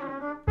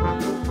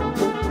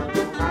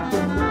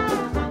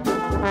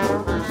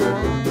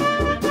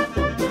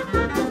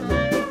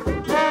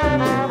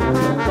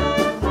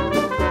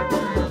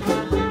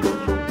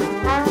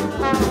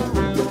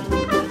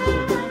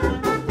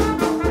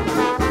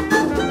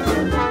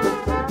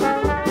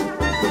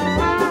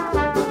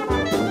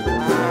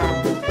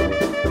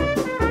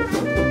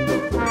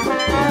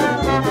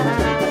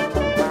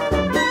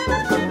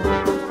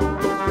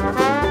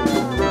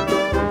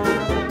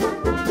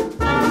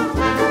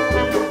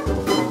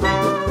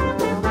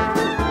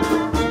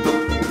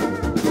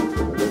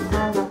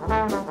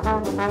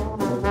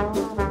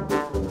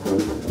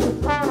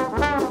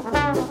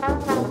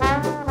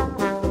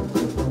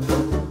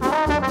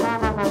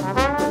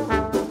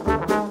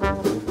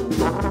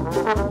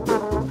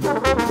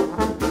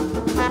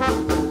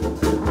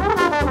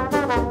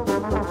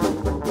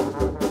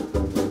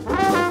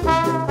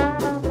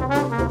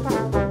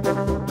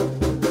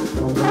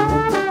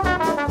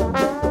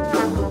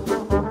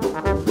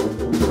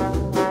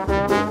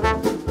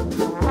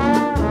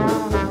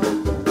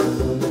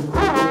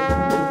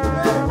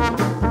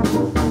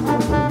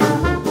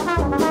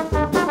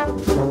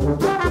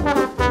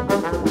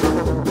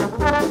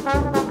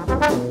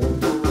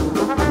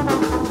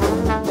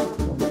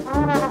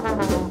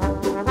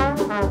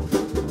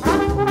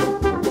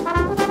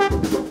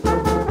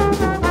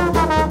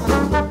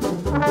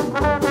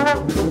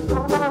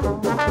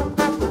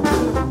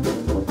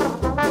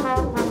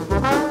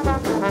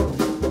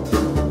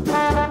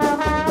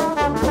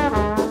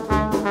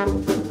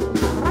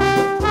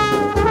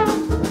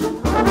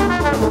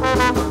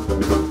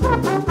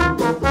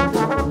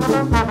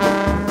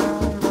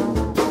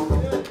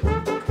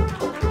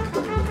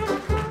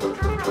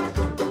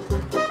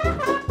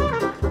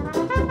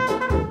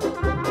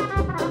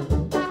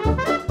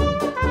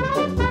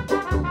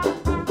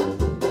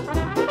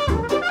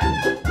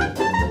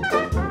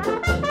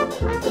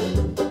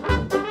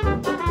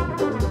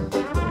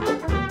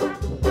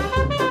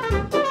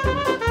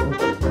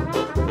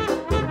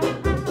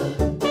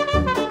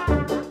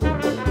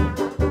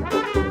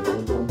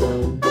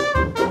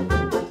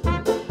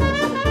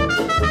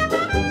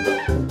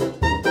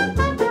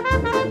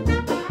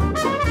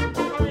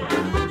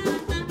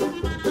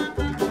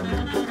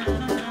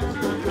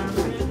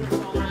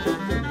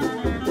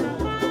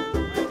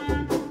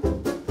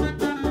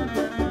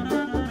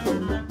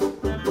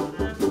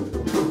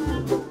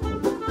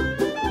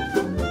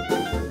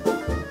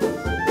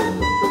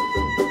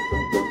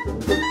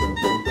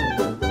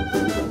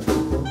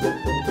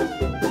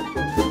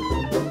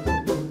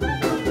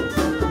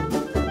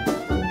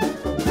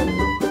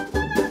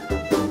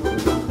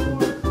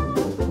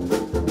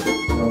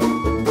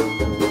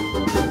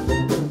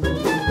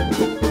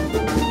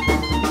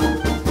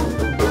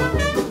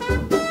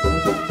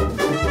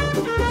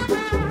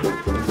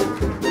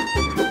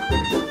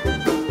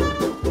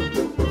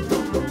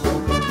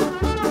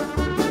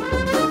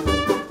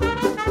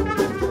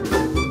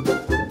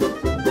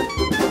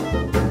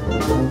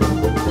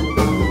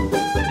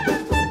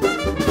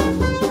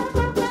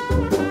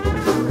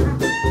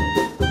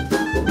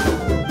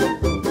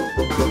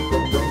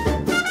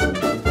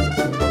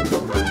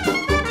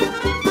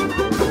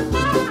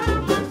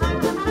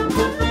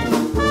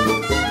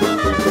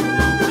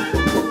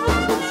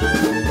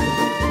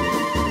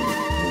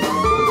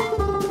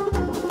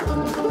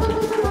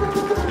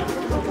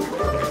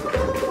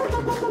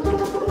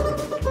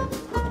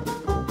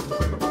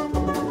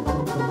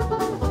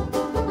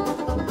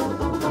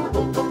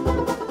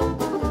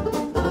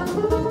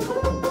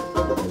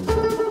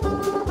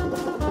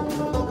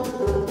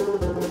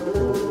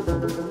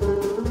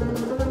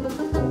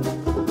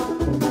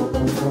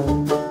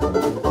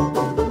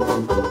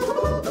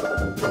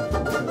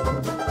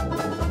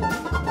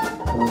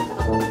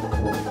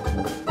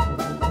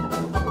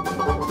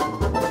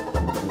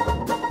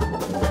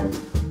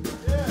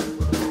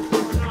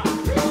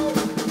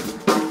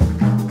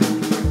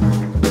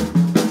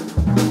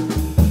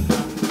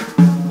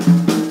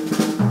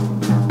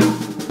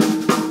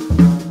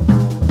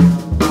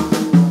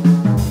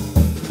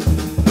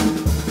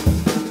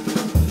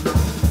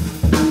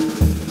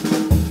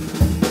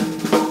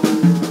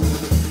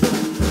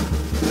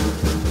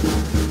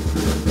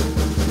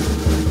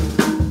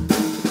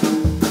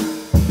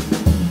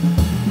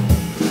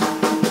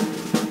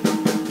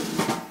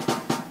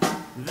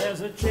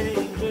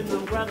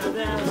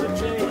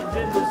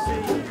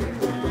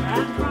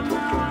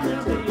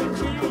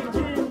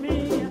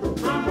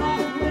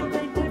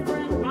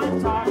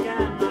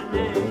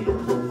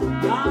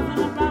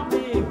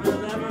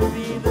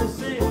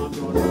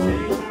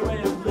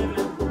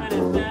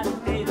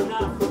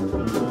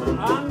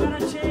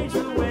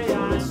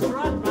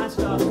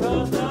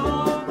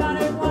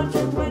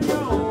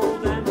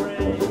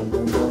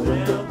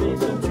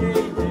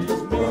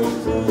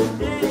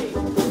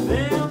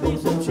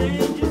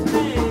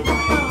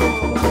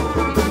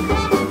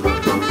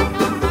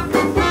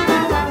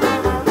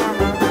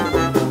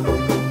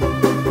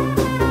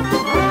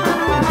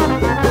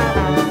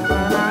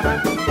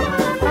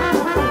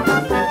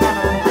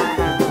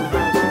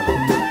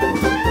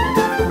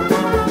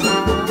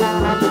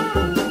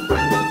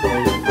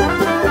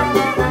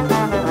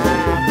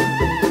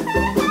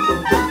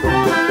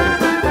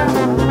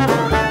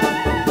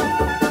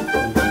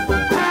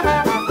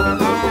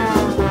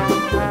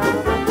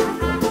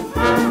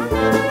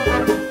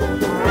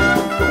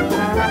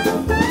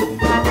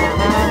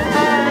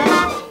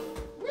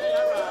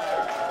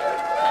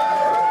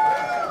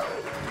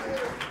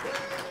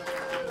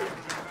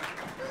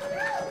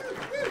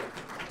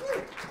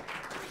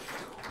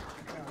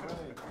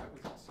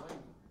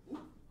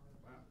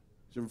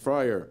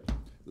 Fryer.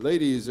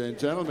 Ladies and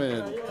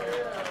gentlemen.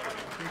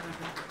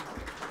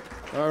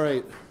 All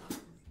right.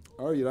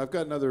 I've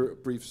got another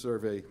brief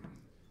survey,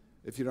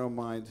 if you don't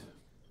mind.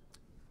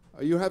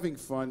 Are you having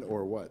fun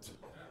or what?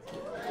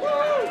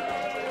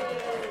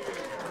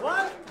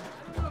 What?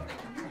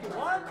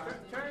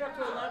 Turn it up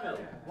to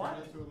 11.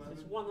 What?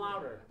 It's one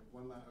louder.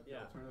 One louder. Yeah.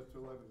 Turn it up to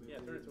 11. Yeah,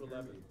 turn it to 11.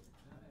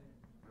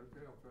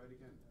 Okay, I'll try it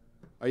again.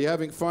 Are you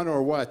having fun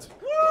or what?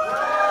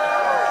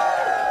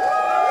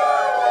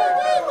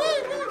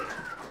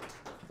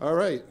 All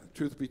right.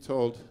 Truth be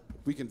told,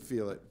 we can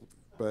feel it,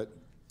 but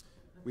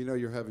we know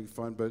you're having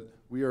fun, but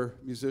we are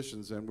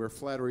musicians and we're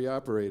flattery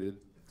operated.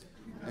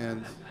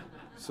 And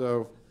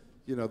so,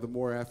 the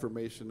more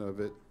affirmation of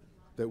it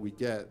that we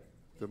get,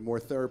 the more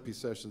therapy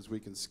sessions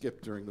we can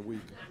skip during the week.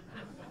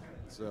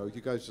 So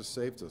you guys just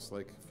saved us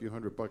like a few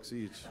 $100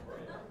 each.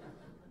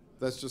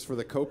 That's just for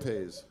the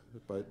co-pays,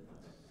 but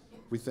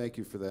we thank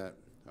you for that.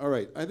 All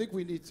right, I think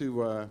we need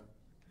to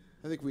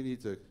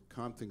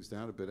calm things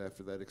down a bit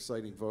after that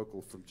exciting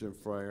vocal from Jim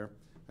Fryer.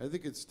 I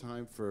think it's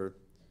time for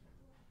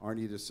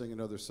Arnie to sing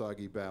another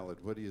soggy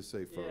ballad. What do you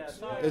say, folks?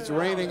 Yeah, it's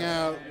raining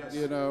out,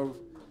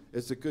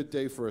 It's a good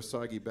day for a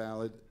soggy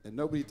ballad, and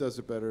nobody does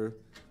it better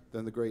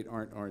than the great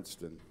Arndt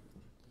Arnston.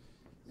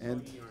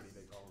 And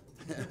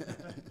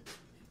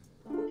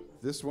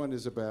this one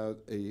is about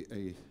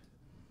a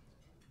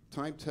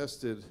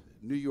time-tested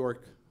New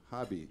York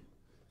hobby,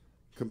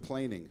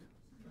 complaining.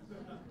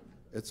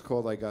 It's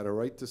called I Got a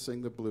Right to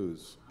Sing the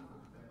Blues.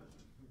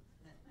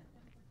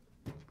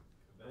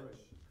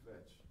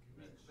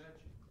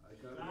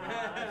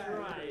 That's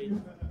right.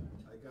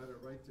 I got a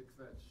right to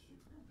kvetch.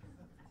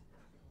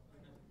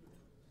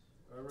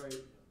 All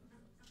right.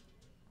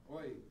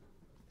 Oi.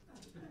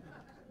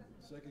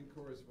 Second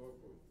chorus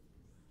vocal.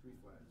 3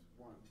 flats.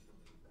 1,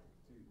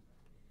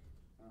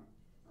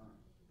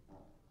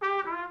 2.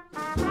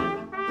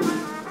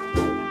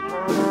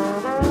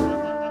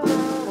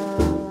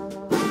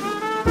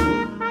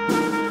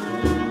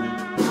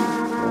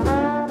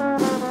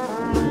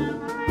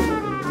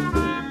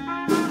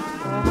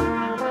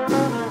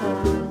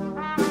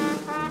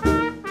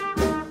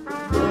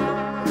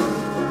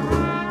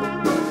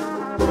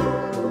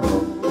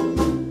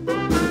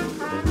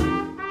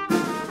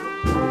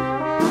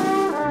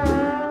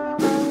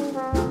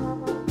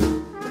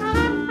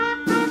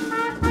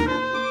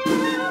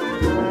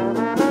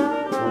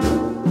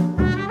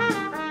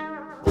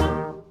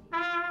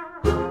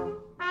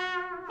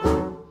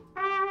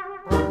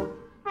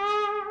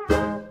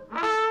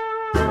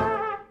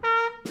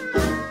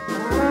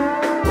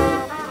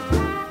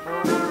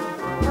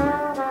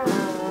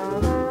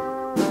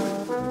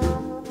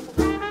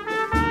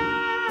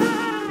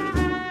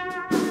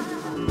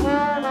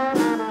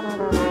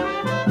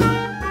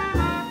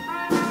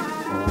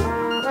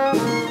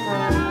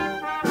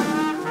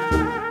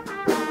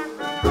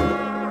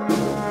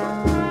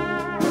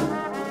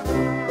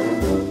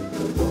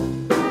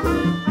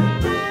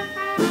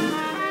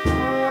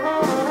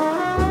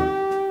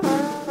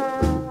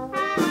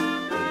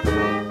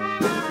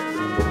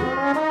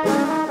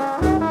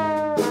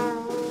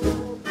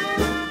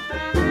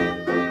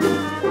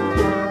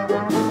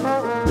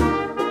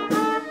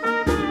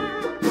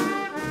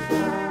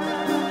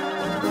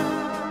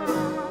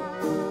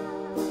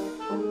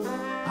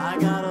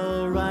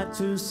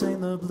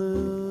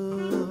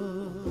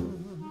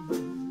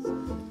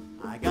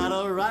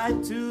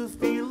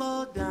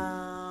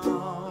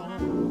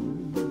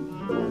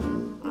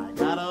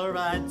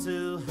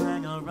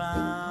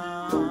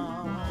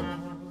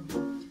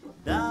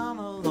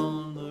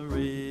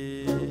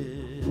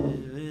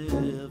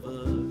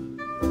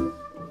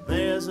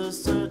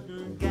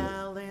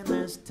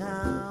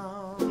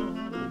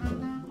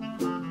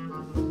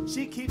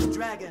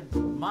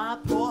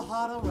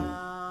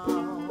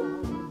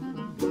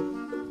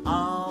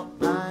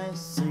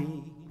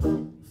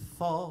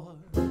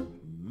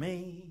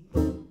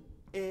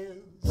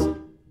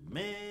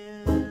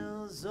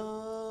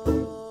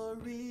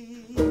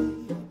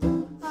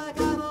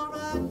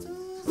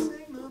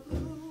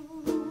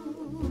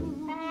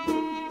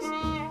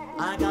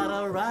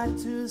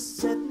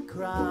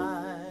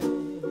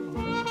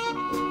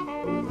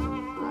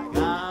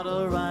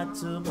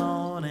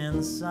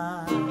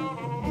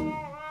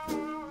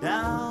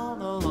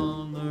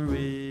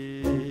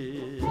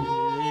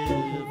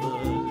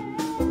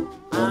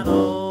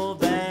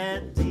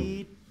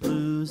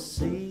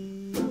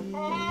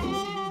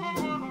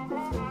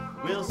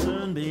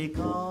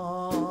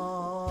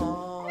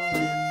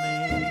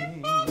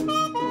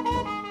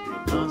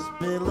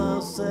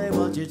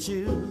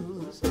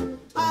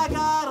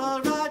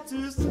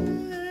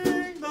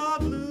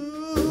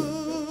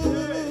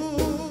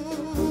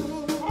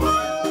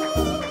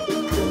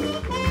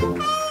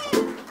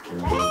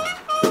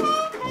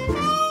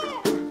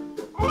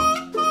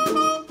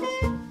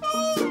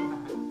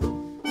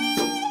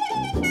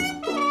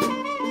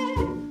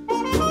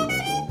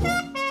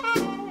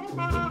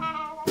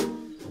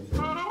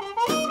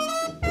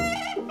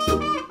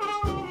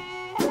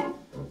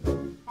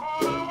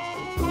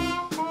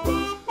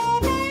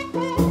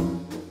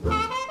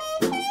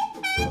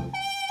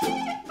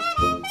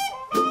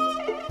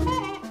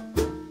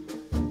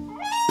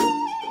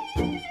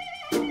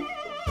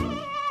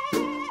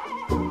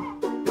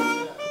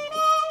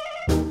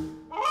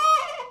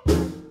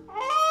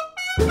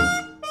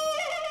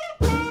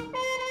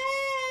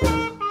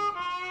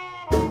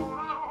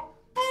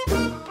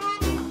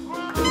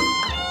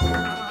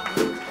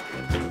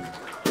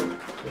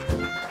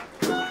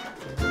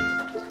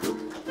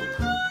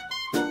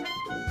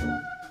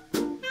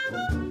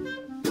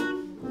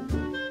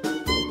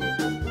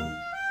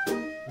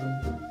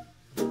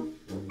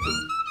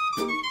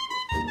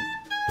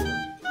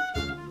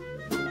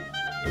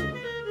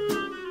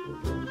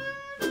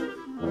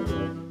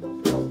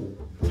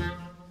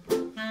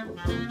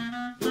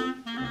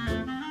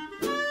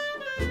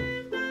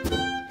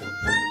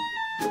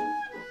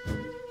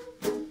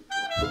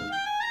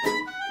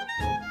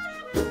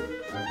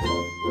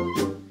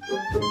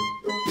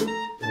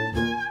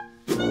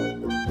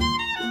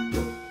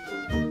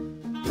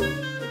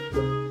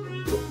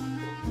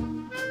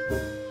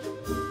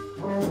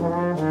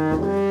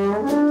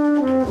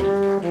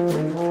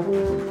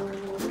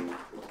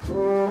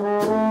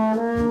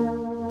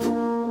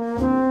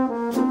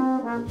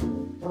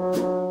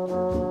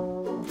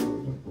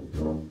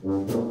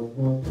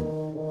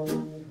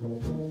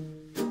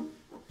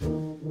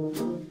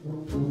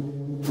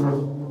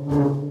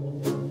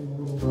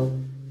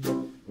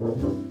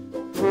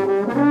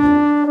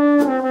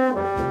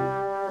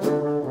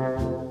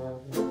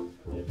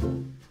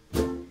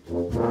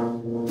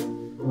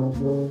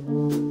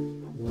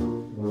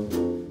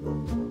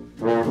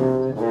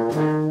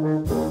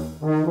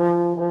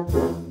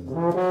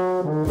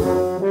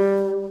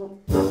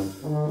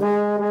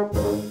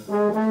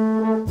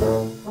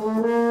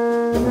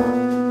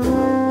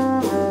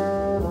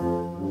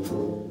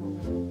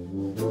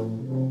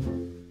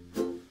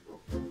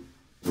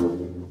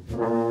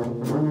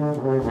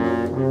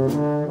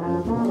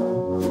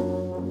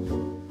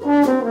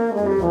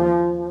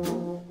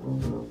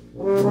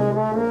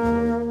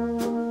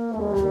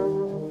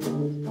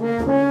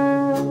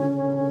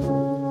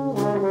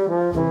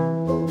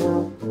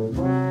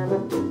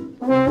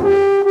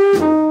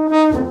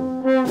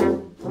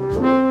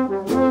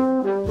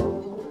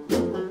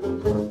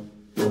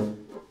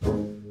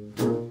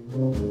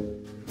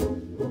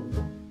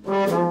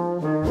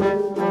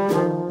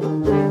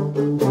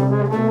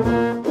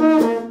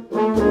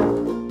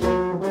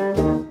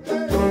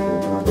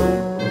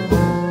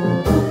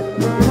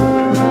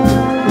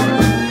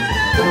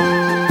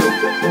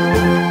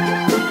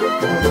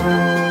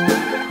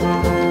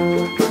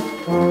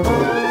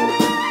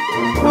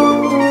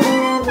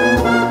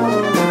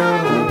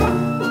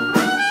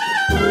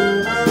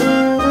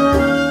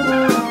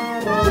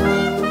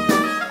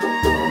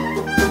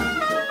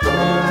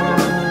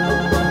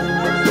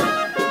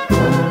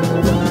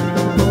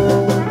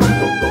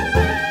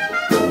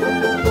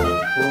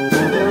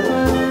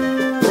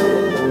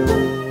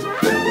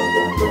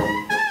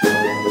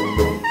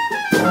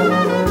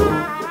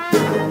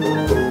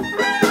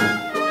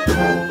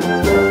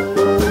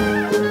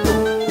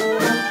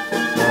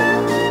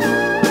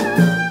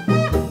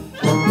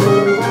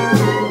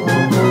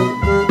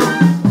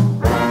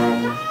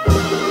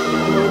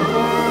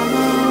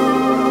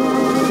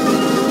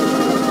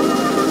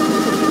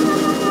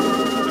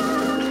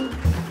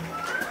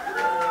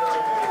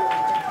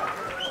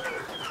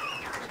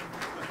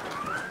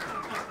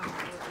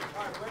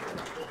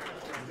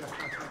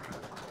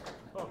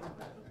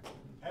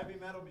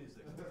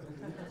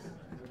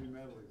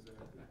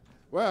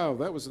 Wow,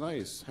 that was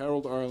nice.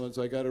 Harold Arlen's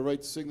I Got a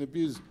Right to Sing the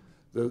Blues,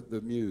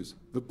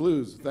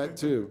 that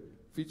too,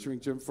 featuring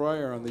Jim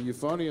Fryer on the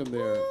euphonium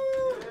there.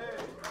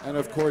 And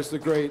of course, the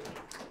great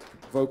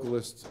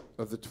vocalist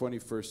of the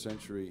 21st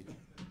century,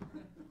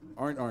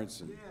 Arnt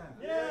Arntzen.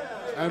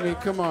 I mean,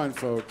 come on,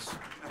 folks.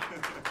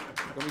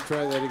 Let me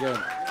try that again.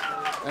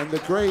 And the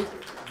great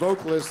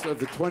vocalist of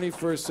the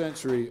 21st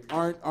century,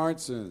 Arnt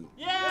Arntzen.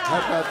 How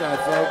about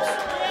that, folks?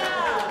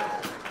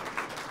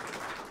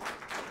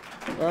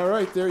 All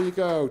right, there you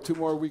go. 2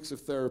 more weeks of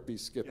therapy,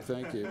 Skip.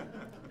 Thank you.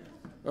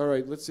 All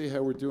right, let's see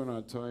how we're doing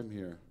on time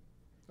here.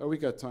 Oh, we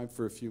got time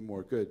for a few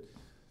more. Good.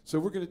 So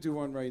we're going to do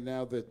one right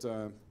now that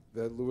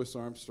Louis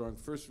Armstrong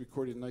first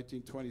recorded in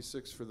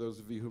 1926, for those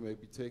of you who may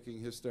be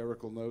taking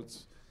hysterical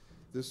notes.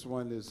 This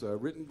one is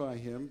written by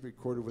him,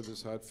 recorded with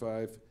his Hot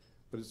Five,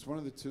 but it's one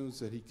of the tunes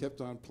that he kept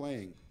on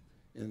playing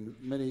in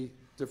many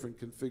different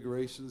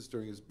configurations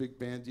during his big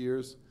band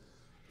years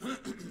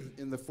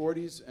in the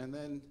 40s, and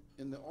then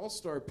in the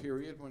All-Star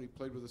period when he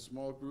played with a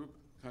small group,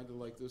 kind of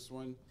like this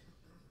one,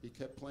 he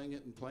kept playing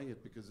it and playing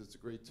it because it's a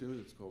great tune.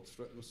 It's called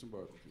Strutting with Some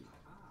Barbecue.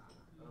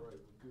 All right,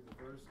 we'll do the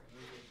verse, and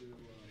then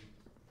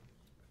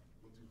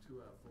we'll do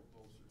 2 full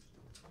pulses.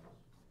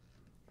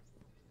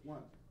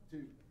 1,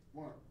 2,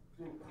 1,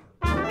 2.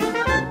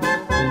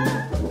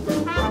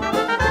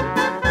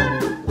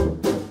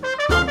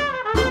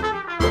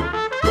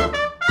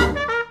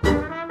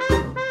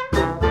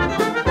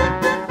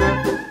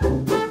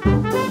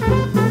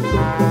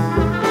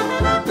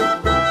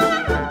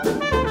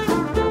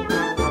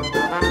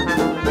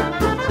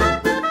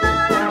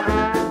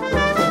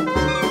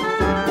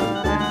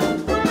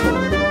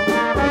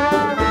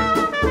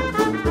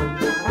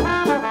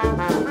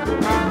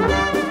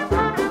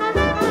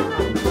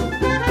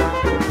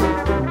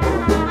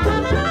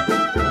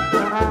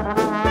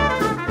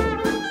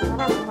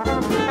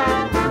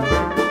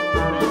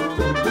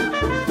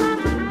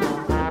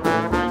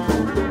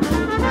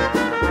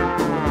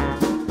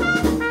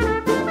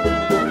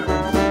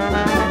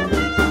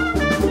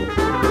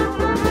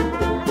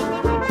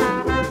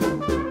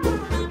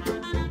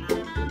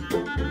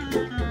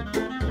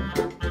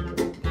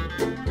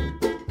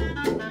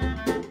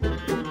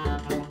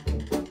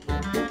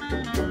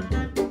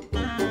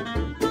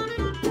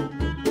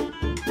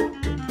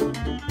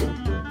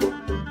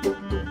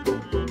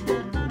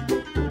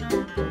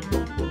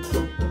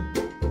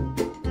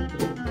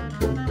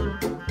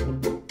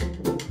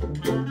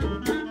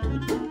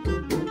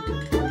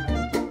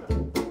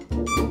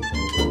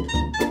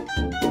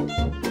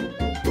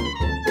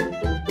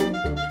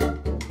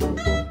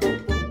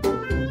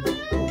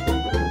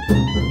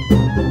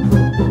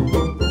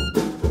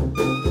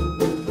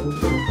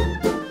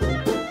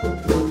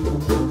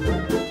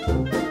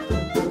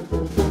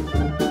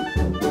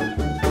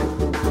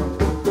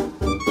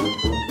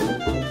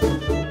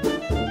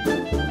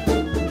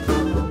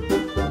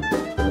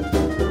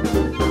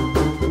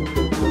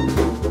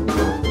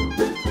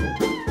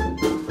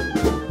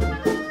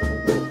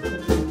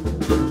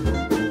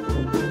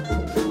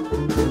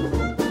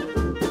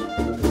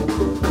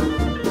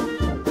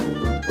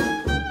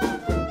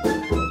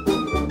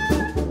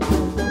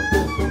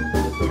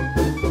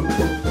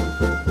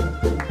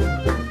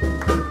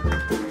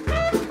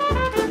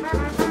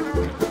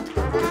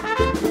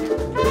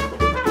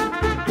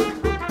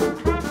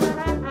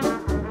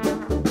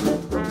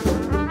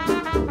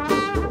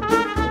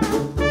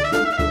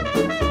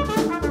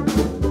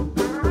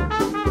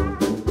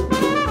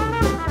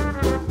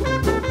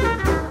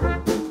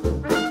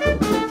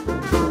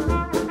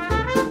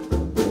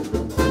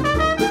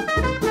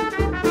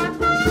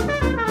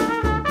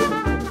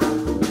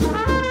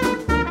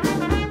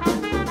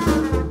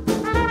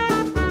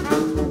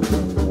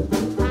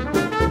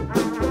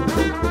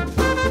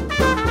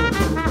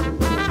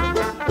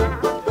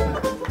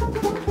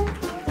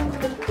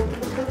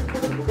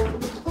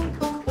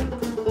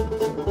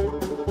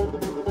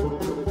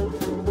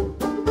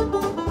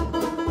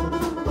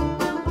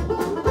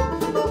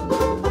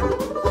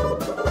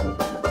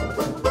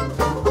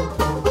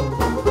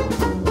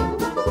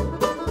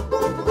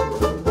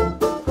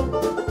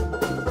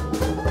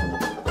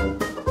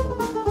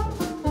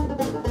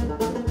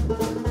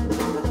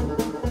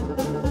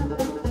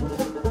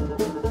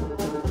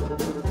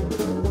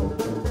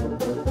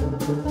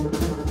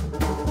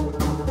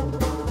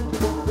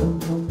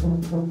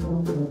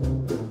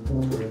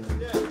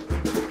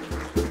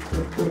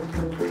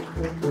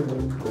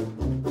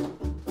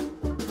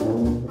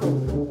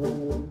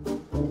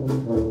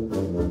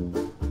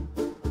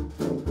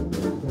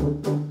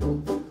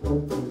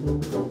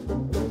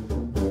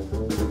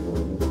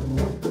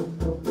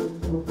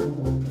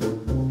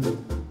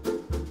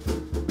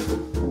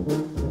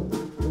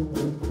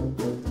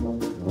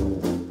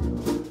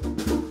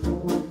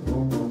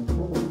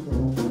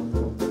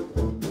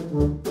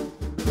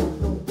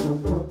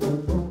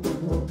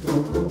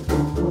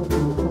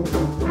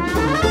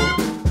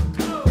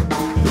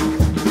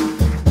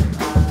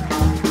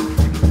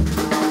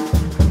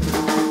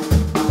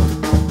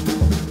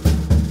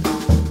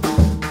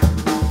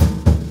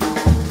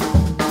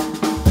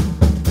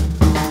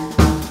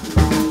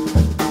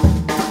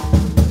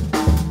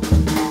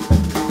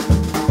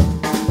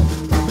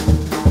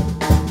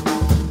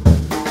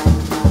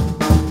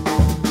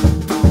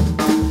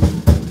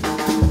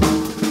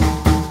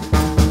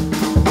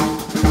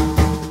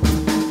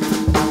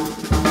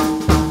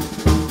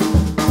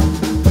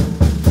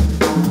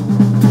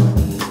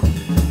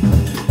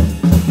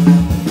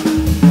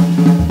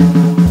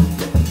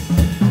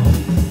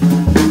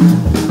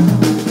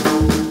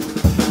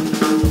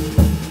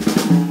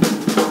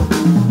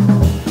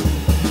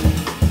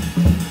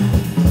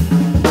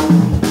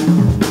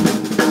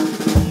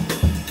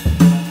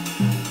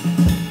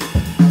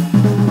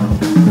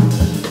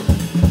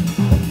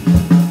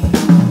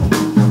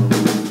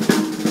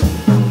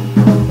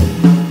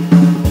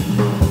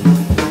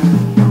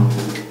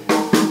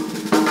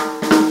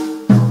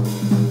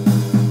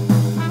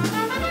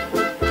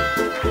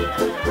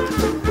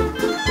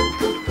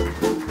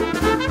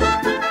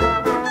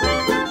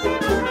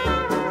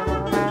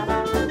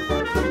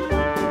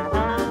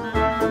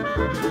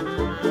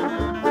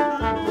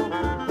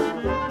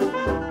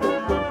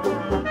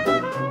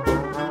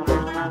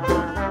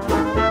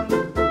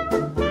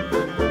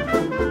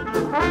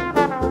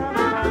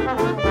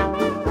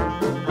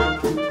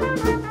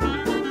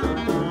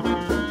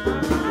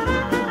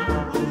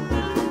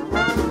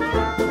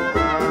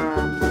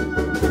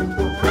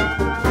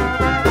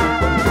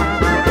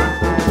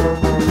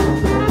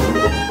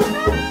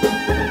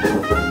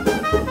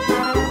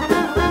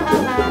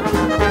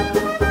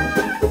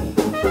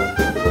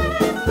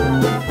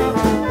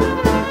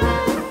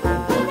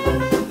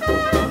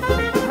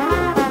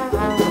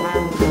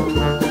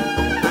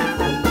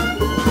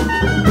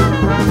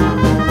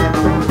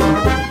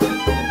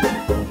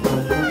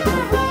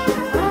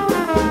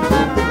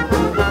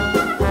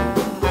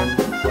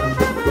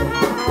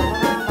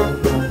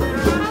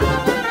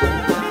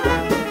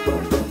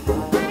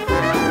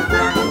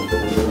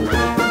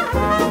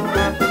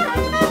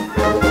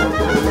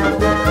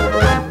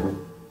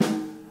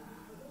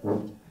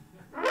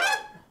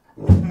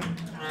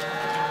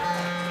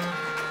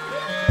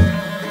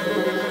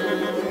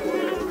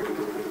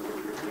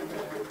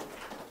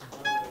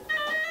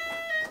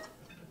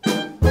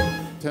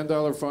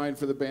 $50 fine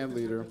for the band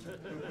leader.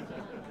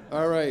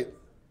 All right.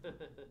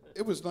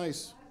 It was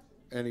nice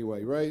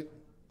anyway, right?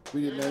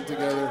 We didn't end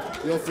together.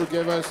 You'll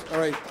forgive us. All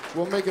right.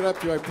 We'll make it up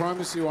to you. I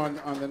promise you on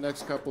the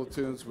next couple of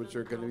tunes, which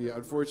are going to be,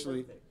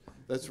 unfortunately,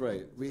 that's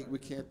right. We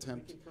can't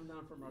tempt.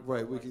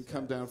 Right. We can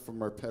come down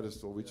from our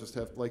pedestal. We just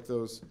have, like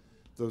those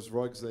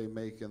rugs they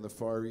make in the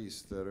Far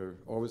East that are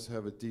always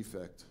have a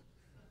defect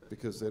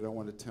because they don't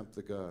want to tempt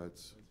the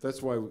gods.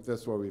 That's why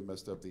we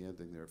messed up the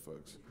ending there,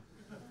 folks.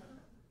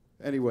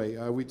 Anyway,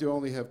 we do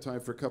only have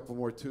time for a couple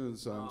more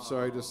tunes. I'm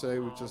sorry to say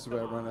we've just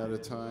about run out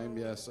of time.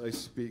 Yes, I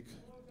speak.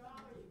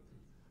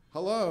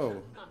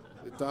 Hello.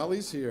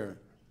 Dolly's here.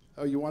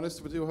 Oh, you want us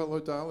to do Hello,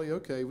 Dolly?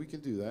 Okay, we can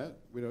do that.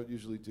 We don't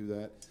usually do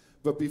that.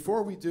 But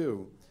before we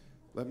do,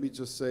 let me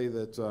just say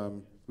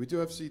that we do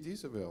have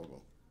CDs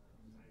available.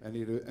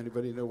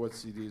 Anybody know what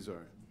CDs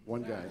are?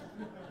 One guy.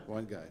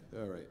 One guy.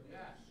 All right.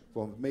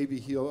 Well,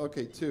 maybe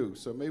okay, two.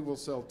 So maybe we'll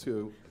sell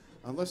two,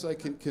 unless I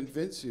can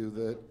convince you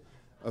that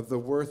of the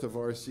worth of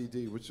our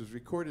CD, which was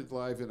recorded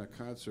live in a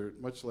concert,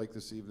 much like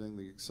this evening.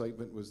 The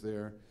excitement was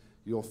there.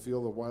 You'll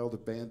feel the wild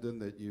abandon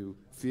that you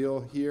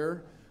feel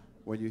here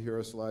when you hear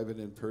us live and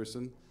in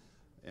person.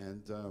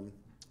 And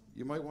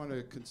you might want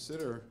to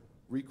consider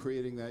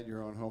recreating that in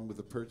your own home with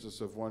the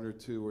purchase of 1 or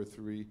 2 or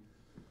 3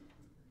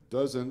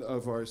 dozen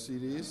of our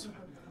CDs,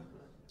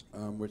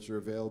 which are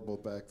available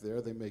back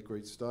there. They make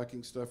great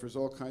stocking stuffers,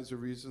 all kinds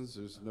of reasons.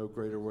 There's no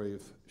greater way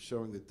of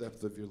showing the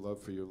depth of your love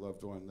for your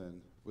loved one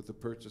than with the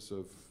purchase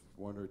of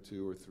 1 or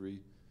 2 or 3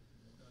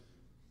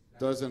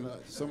 dozen.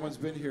 Someone's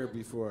been here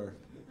before.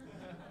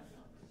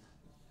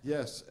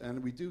 Yes,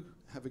 and we do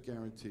have a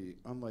guarantee.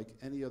 Unlike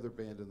any other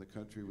band in the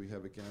country, we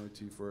have a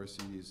guarantee for our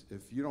CDs.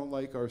 If you don't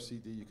like our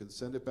CD, you can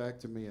send it back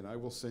to me, and I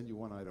will send you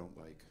one I don't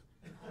like.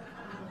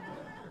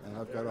 And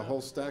I've got a whole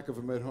stack of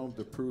them at home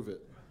to prove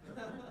it.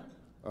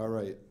 All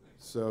right,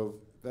 so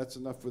that's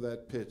enough for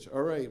that pitch.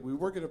 All right, we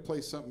were going to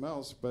play something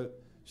else,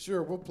 but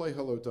sure, we'll play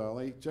Hello,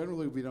 Dolly.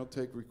 Generally, we don't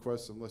take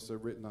requests unless they're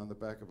written on the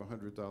back of a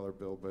 $100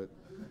 bill, but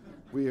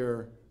we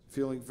are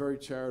feeling very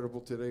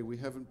charitable today. We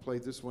haven't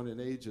played this one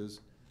in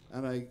ages,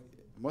 and I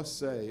must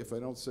say, if I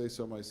don't say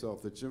so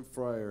myself, that Jim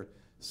Fryer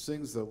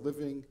sings the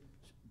living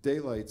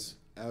daylights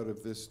out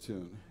of this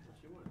tune.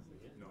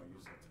 No, you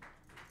said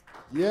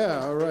it.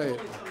 Yeah, all right.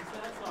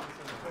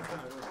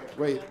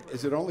 Wait,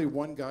 is it only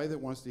one guy that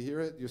wants to hear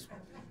it?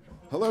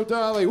 Hello,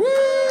 Dolly. Woo!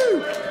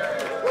 Woo,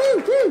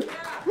 woo,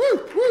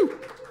 woo, woo.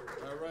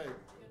 All right.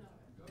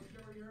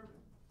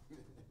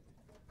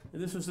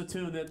 And this was the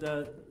tune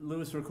that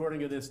Lewis'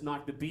 recording of this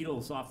knocked the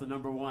Beatles off the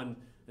 #1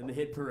 in the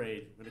hit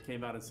parade when it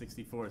came out in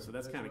 '64. So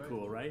that's kind of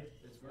cool, right?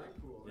 It's very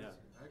cool. Yeah.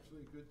 It's actually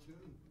a good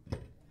tune.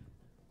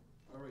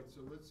 All right,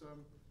 so let's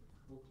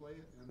we'll play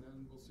it and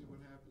then we'll see what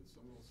happens.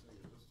 Someone will sing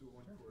it. Let's do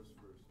one chorus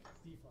first.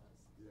 D-flat.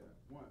 Yeah.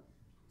 1,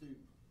 2,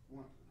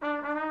 1.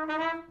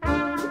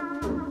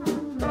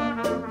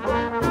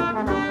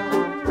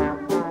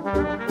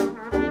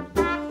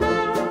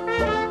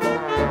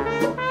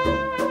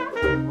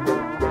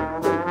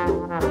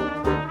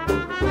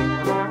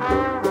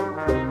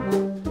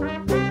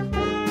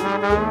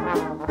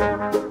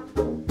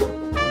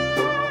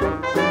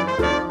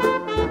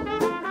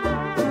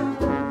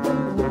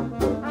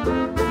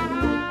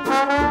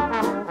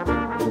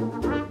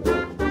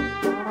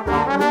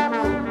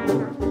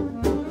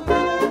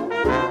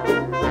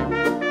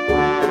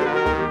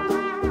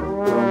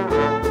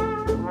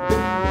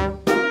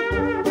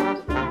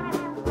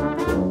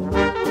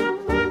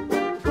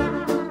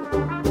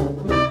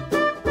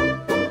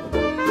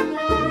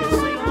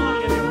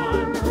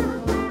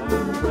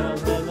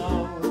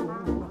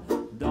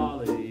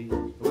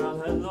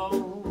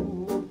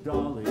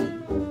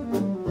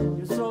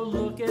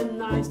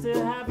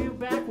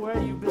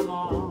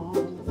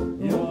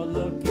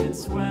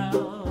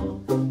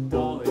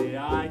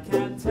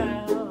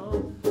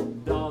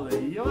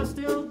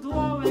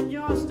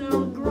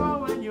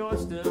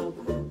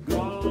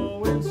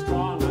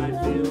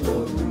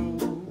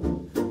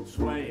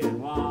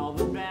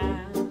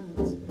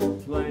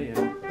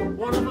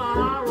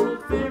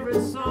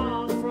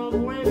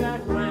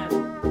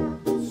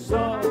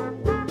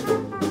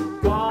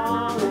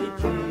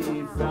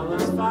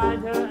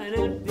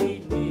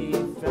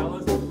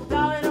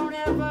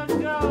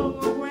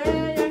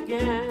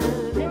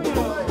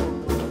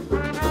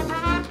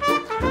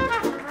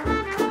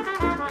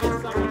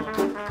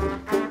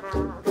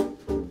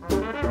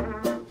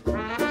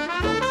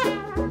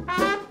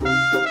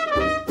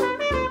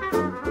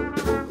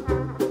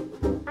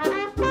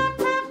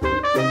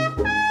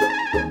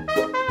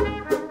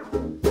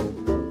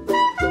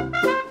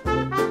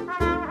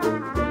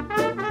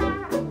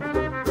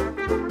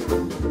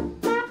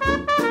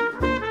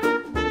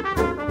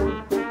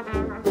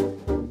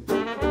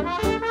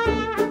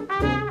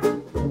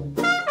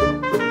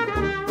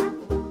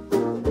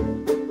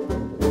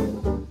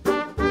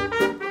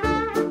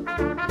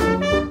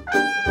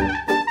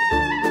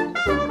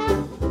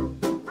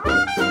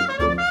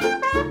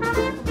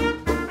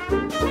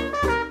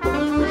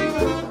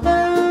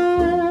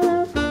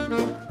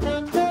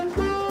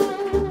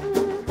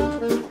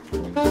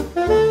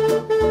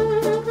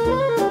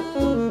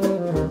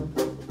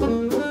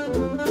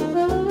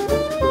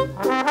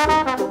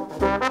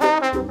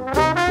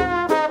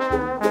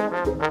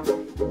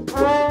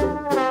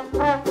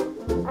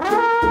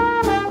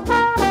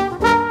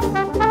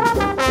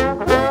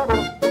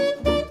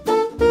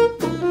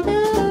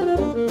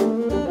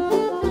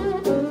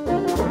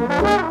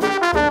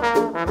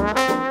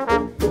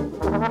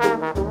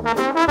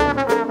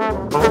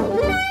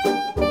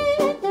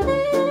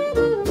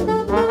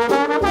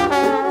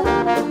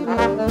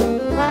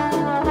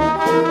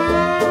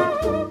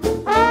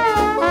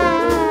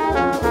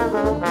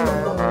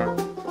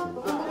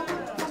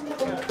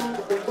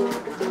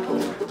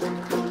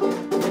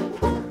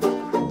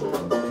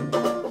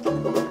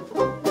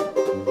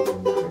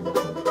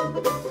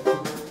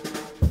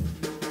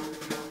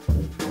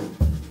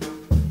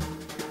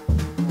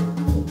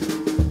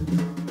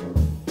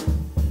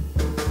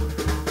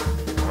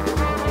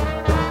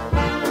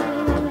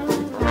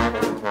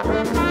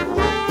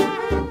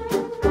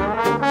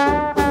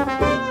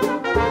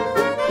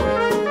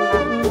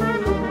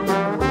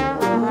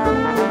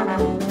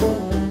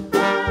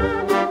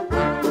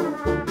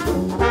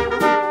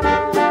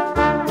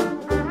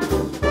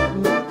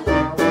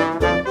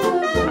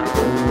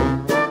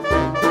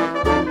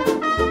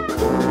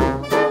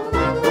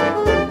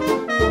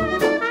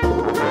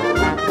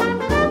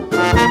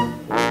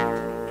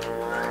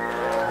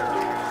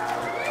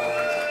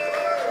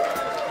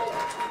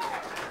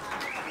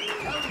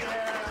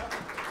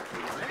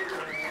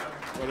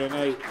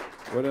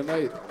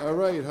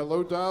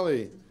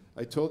 Finally,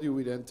 I told you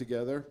we'd end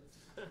together.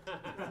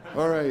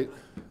 All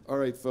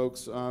right,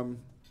 folks.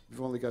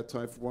 We've only got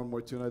time for one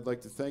more tune. I'd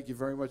like to thank you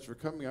very much for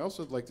coming. I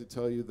also would like to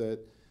tell you that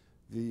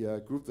the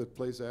group that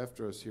plays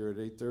after us here at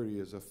 8:30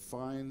 is a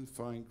fine,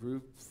 fine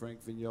group.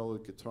 Frank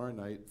Vignola Guitar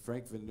Night.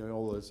 Frank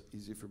Vignola's,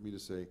 easy for me to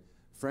say,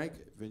 Frank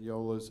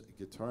Vignola's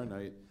Guitar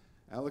Night.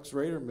 Alex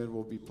Raderman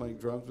will be playing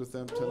drums with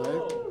them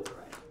tonight.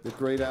 The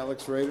great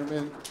Alex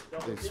Raderman.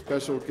 The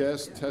special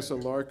guest, Tessa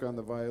Lark on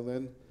the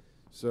violin.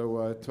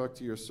 So talk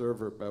to your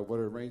server about what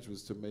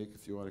arrangements to make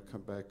if you want to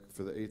come back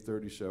for the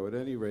 8:30 show. At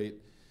any rate,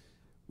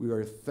 we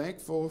are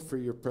thankful for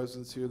your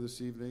presence here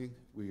this evening.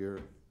 We are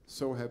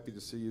so happy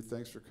to see you.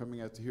 Thanks for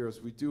coming out to hear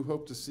us. We do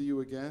hope to see you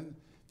again.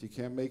 If you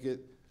can't make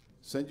it,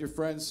 send your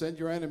friends, send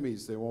your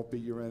enemies. They won't be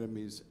your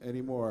enemies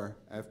anymore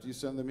after you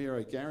send them here.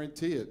 I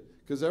guarantee it.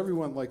 Because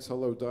everyone likes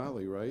Hello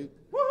Dolly, right?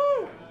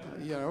 Woohoo!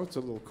 You know, it's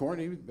a little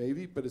corny,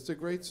 maybe, but it's a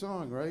great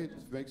song, right?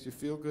 It makes you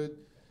feel good.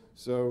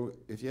 So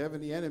if you have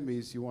any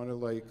enemies you want to,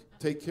 like,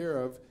 take care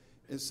of,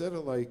 instead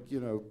of, like, you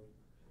know,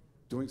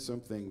 doing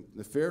something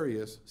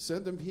nefarious,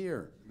 send them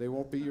here. They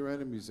won't be your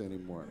enemies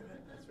anymore.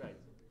 That's right.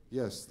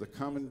 Yes, the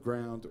Common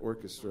Ground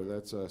Orchestra,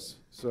 that's us.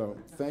 So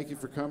thank you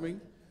for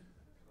coming.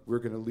 We're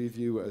going to leave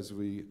you, as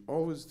we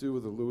always do,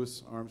 with a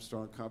Louis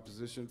Armstrong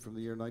composition from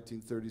the year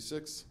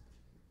 1936.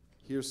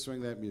 Here's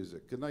Swing That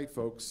Music. Good night,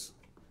 folks.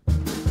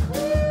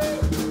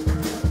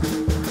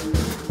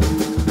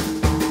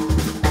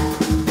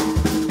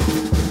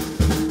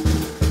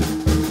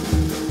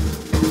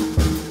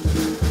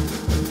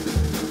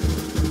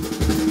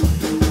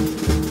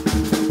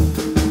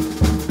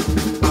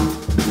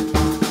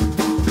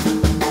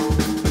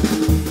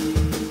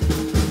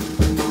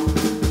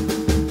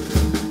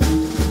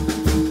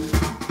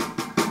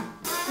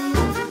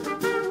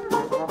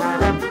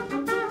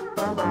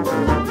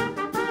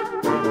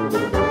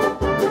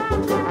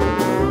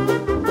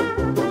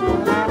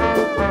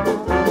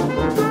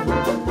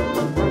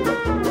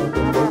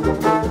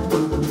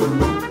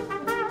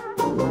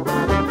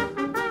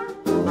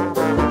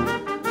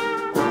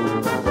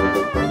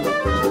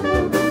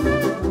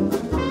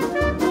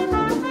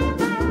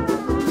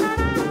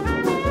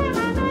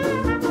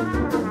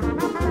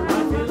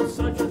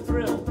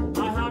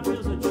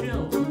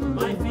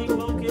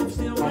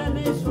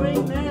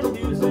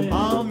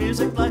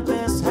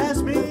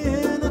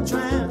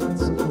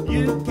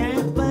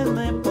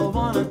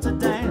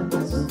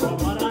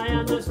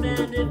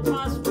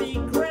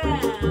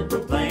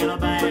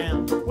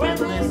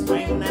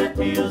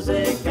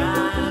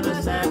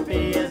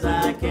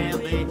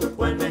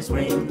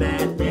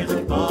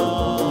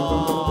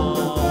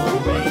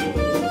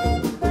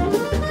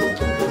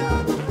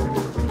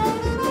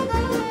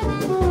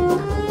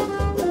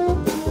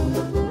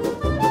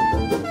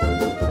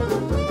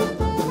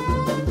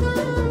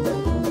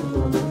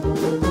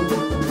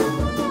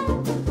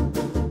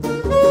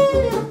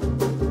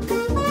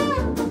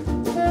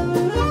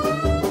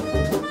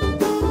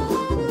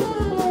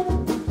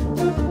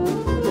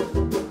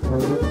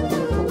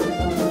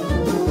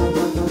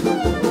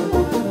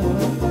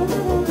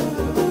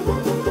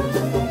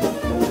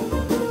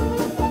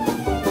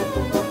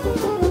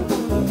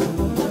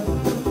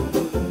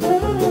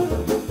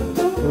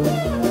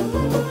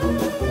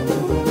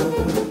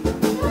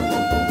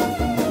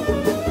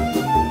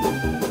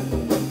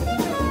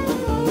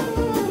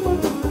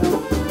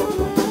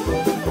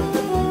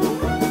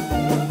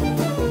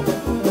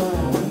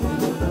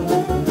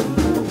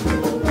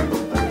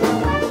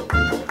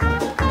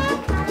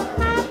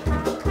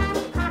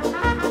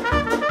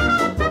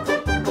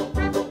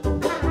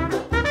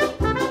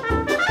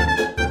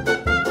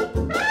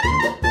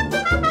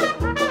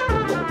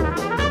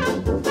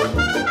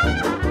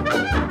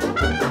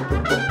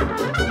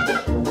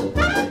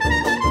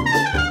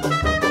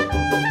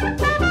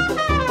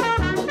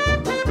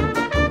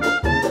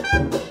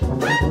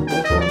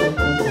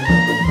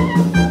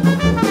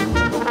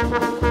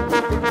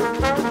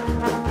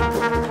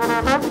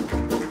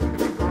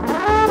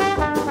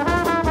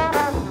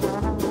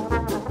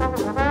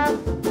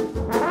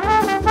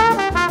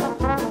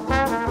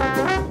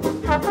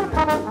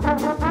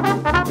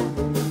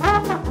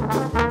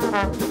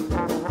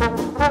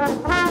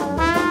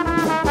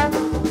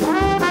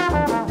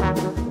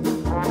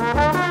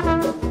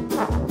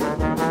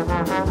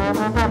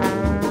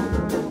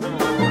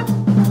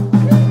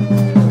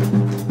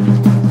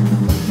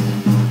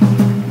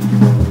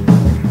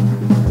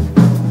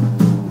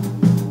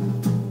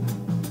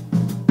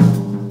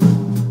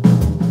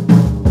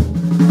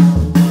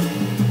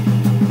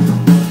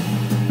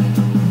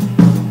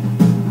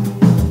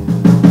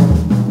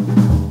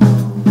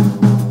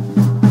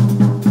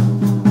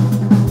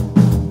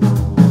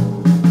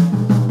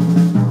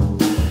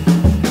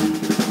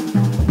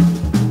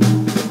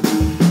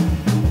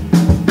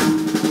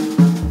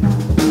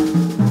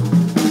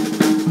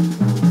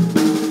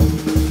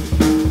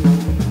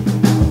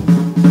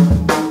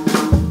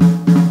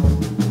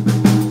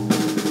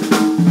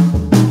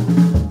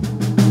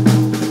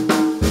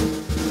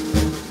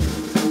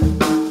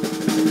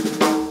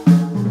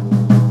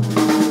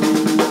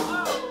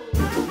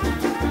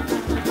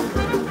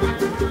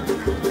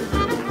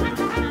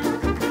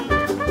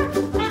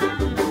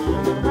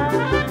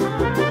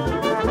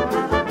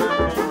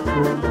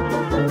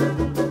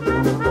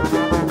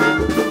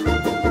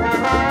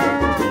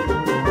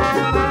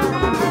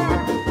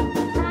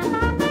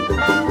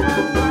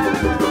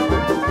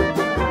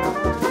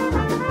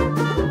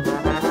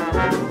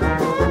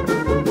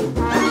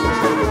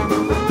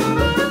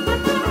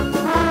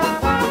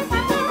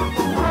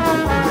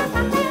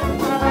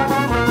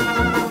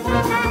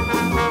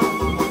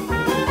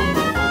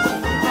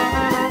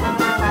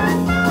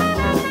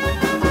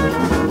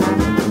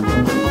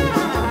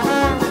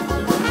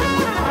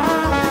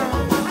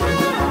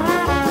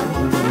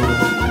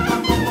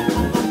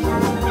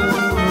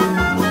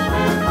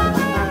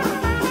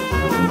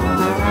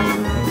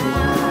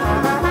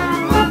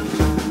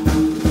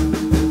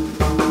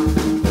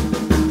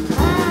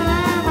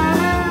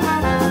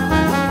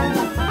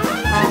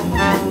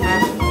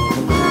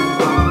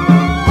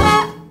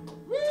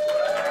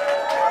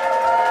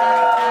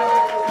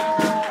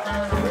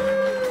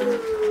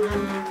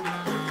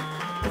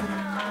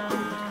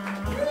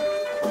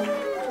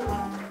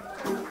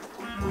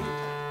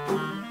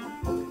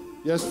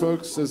 Yes,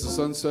 folks, as the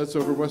sun sets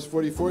over West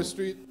 44th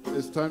Street,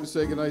 it's time to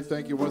say goodnight.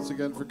 Thank you once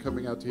again for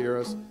coming out to hear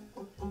us.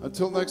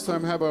 Until next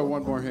time, how about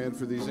one more hand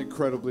for these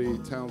incredibly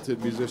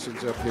talented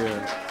musicians up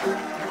here,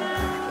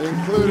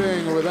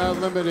 including, without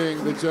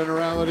limiting, the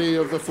generality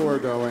of the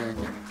foregoing.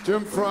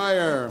 Jim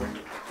Fryer,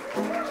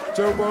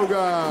 Joe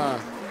Boga,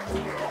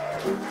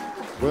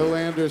 Will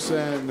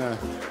Anderson,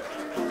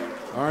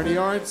 Arnie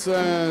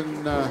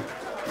Arnson,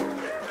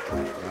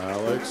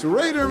 Alex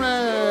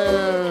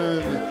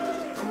Raderman,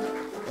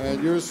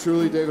 and yours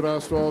truly, David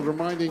Ostwald,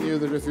 reminding you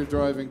that if you're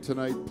driving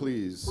tonight,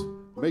 please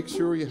make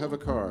sure you have a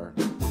car.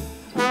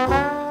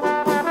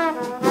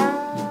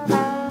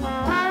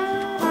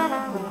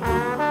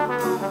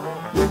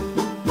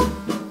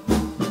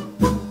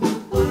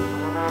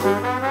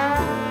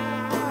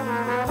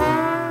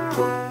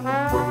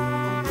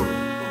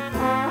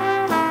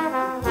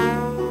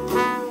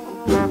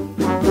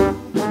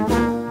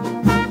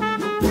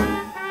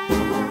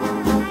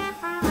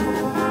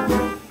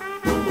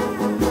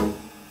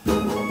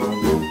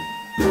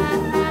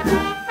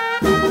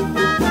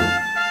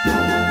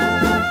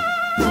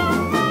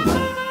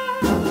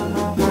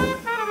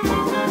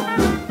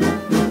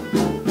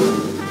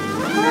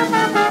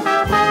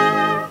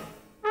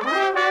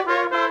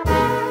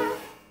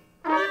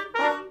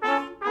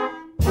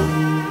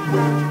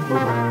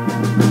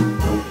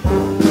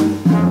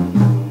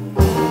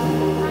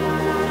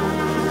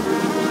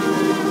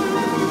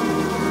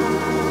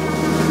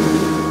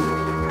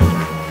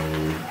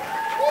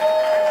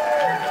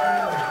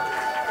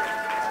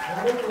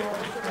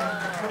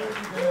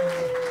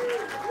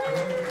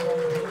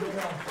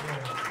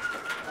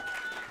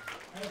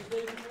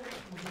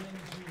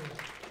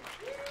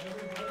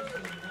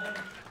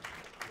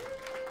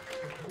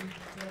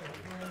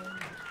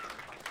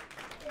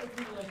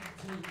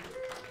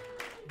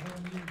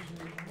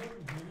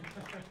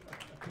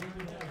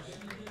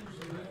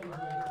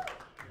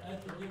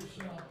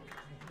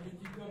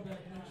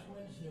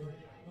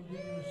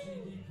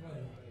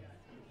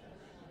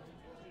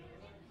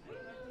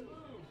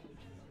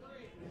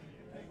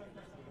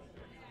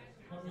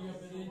 Coming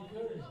up at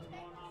 8:30,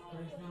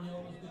 Frank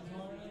Mignola's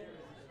guitar night.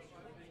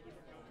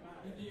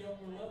 In the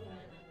upper level,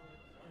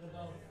 in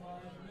about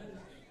 5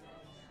 minutes,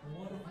 the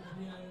wonderful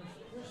pianist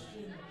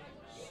Christian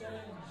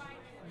Sands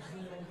is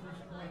there with his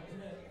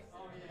quartet.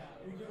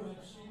 We do have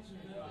seats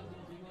available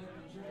if you'd like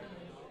to join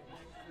us.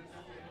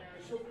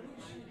 So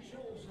please see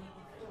Joel's at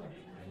the front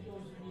for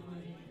those of you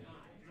that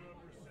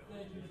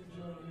thank you for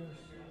joining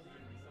us.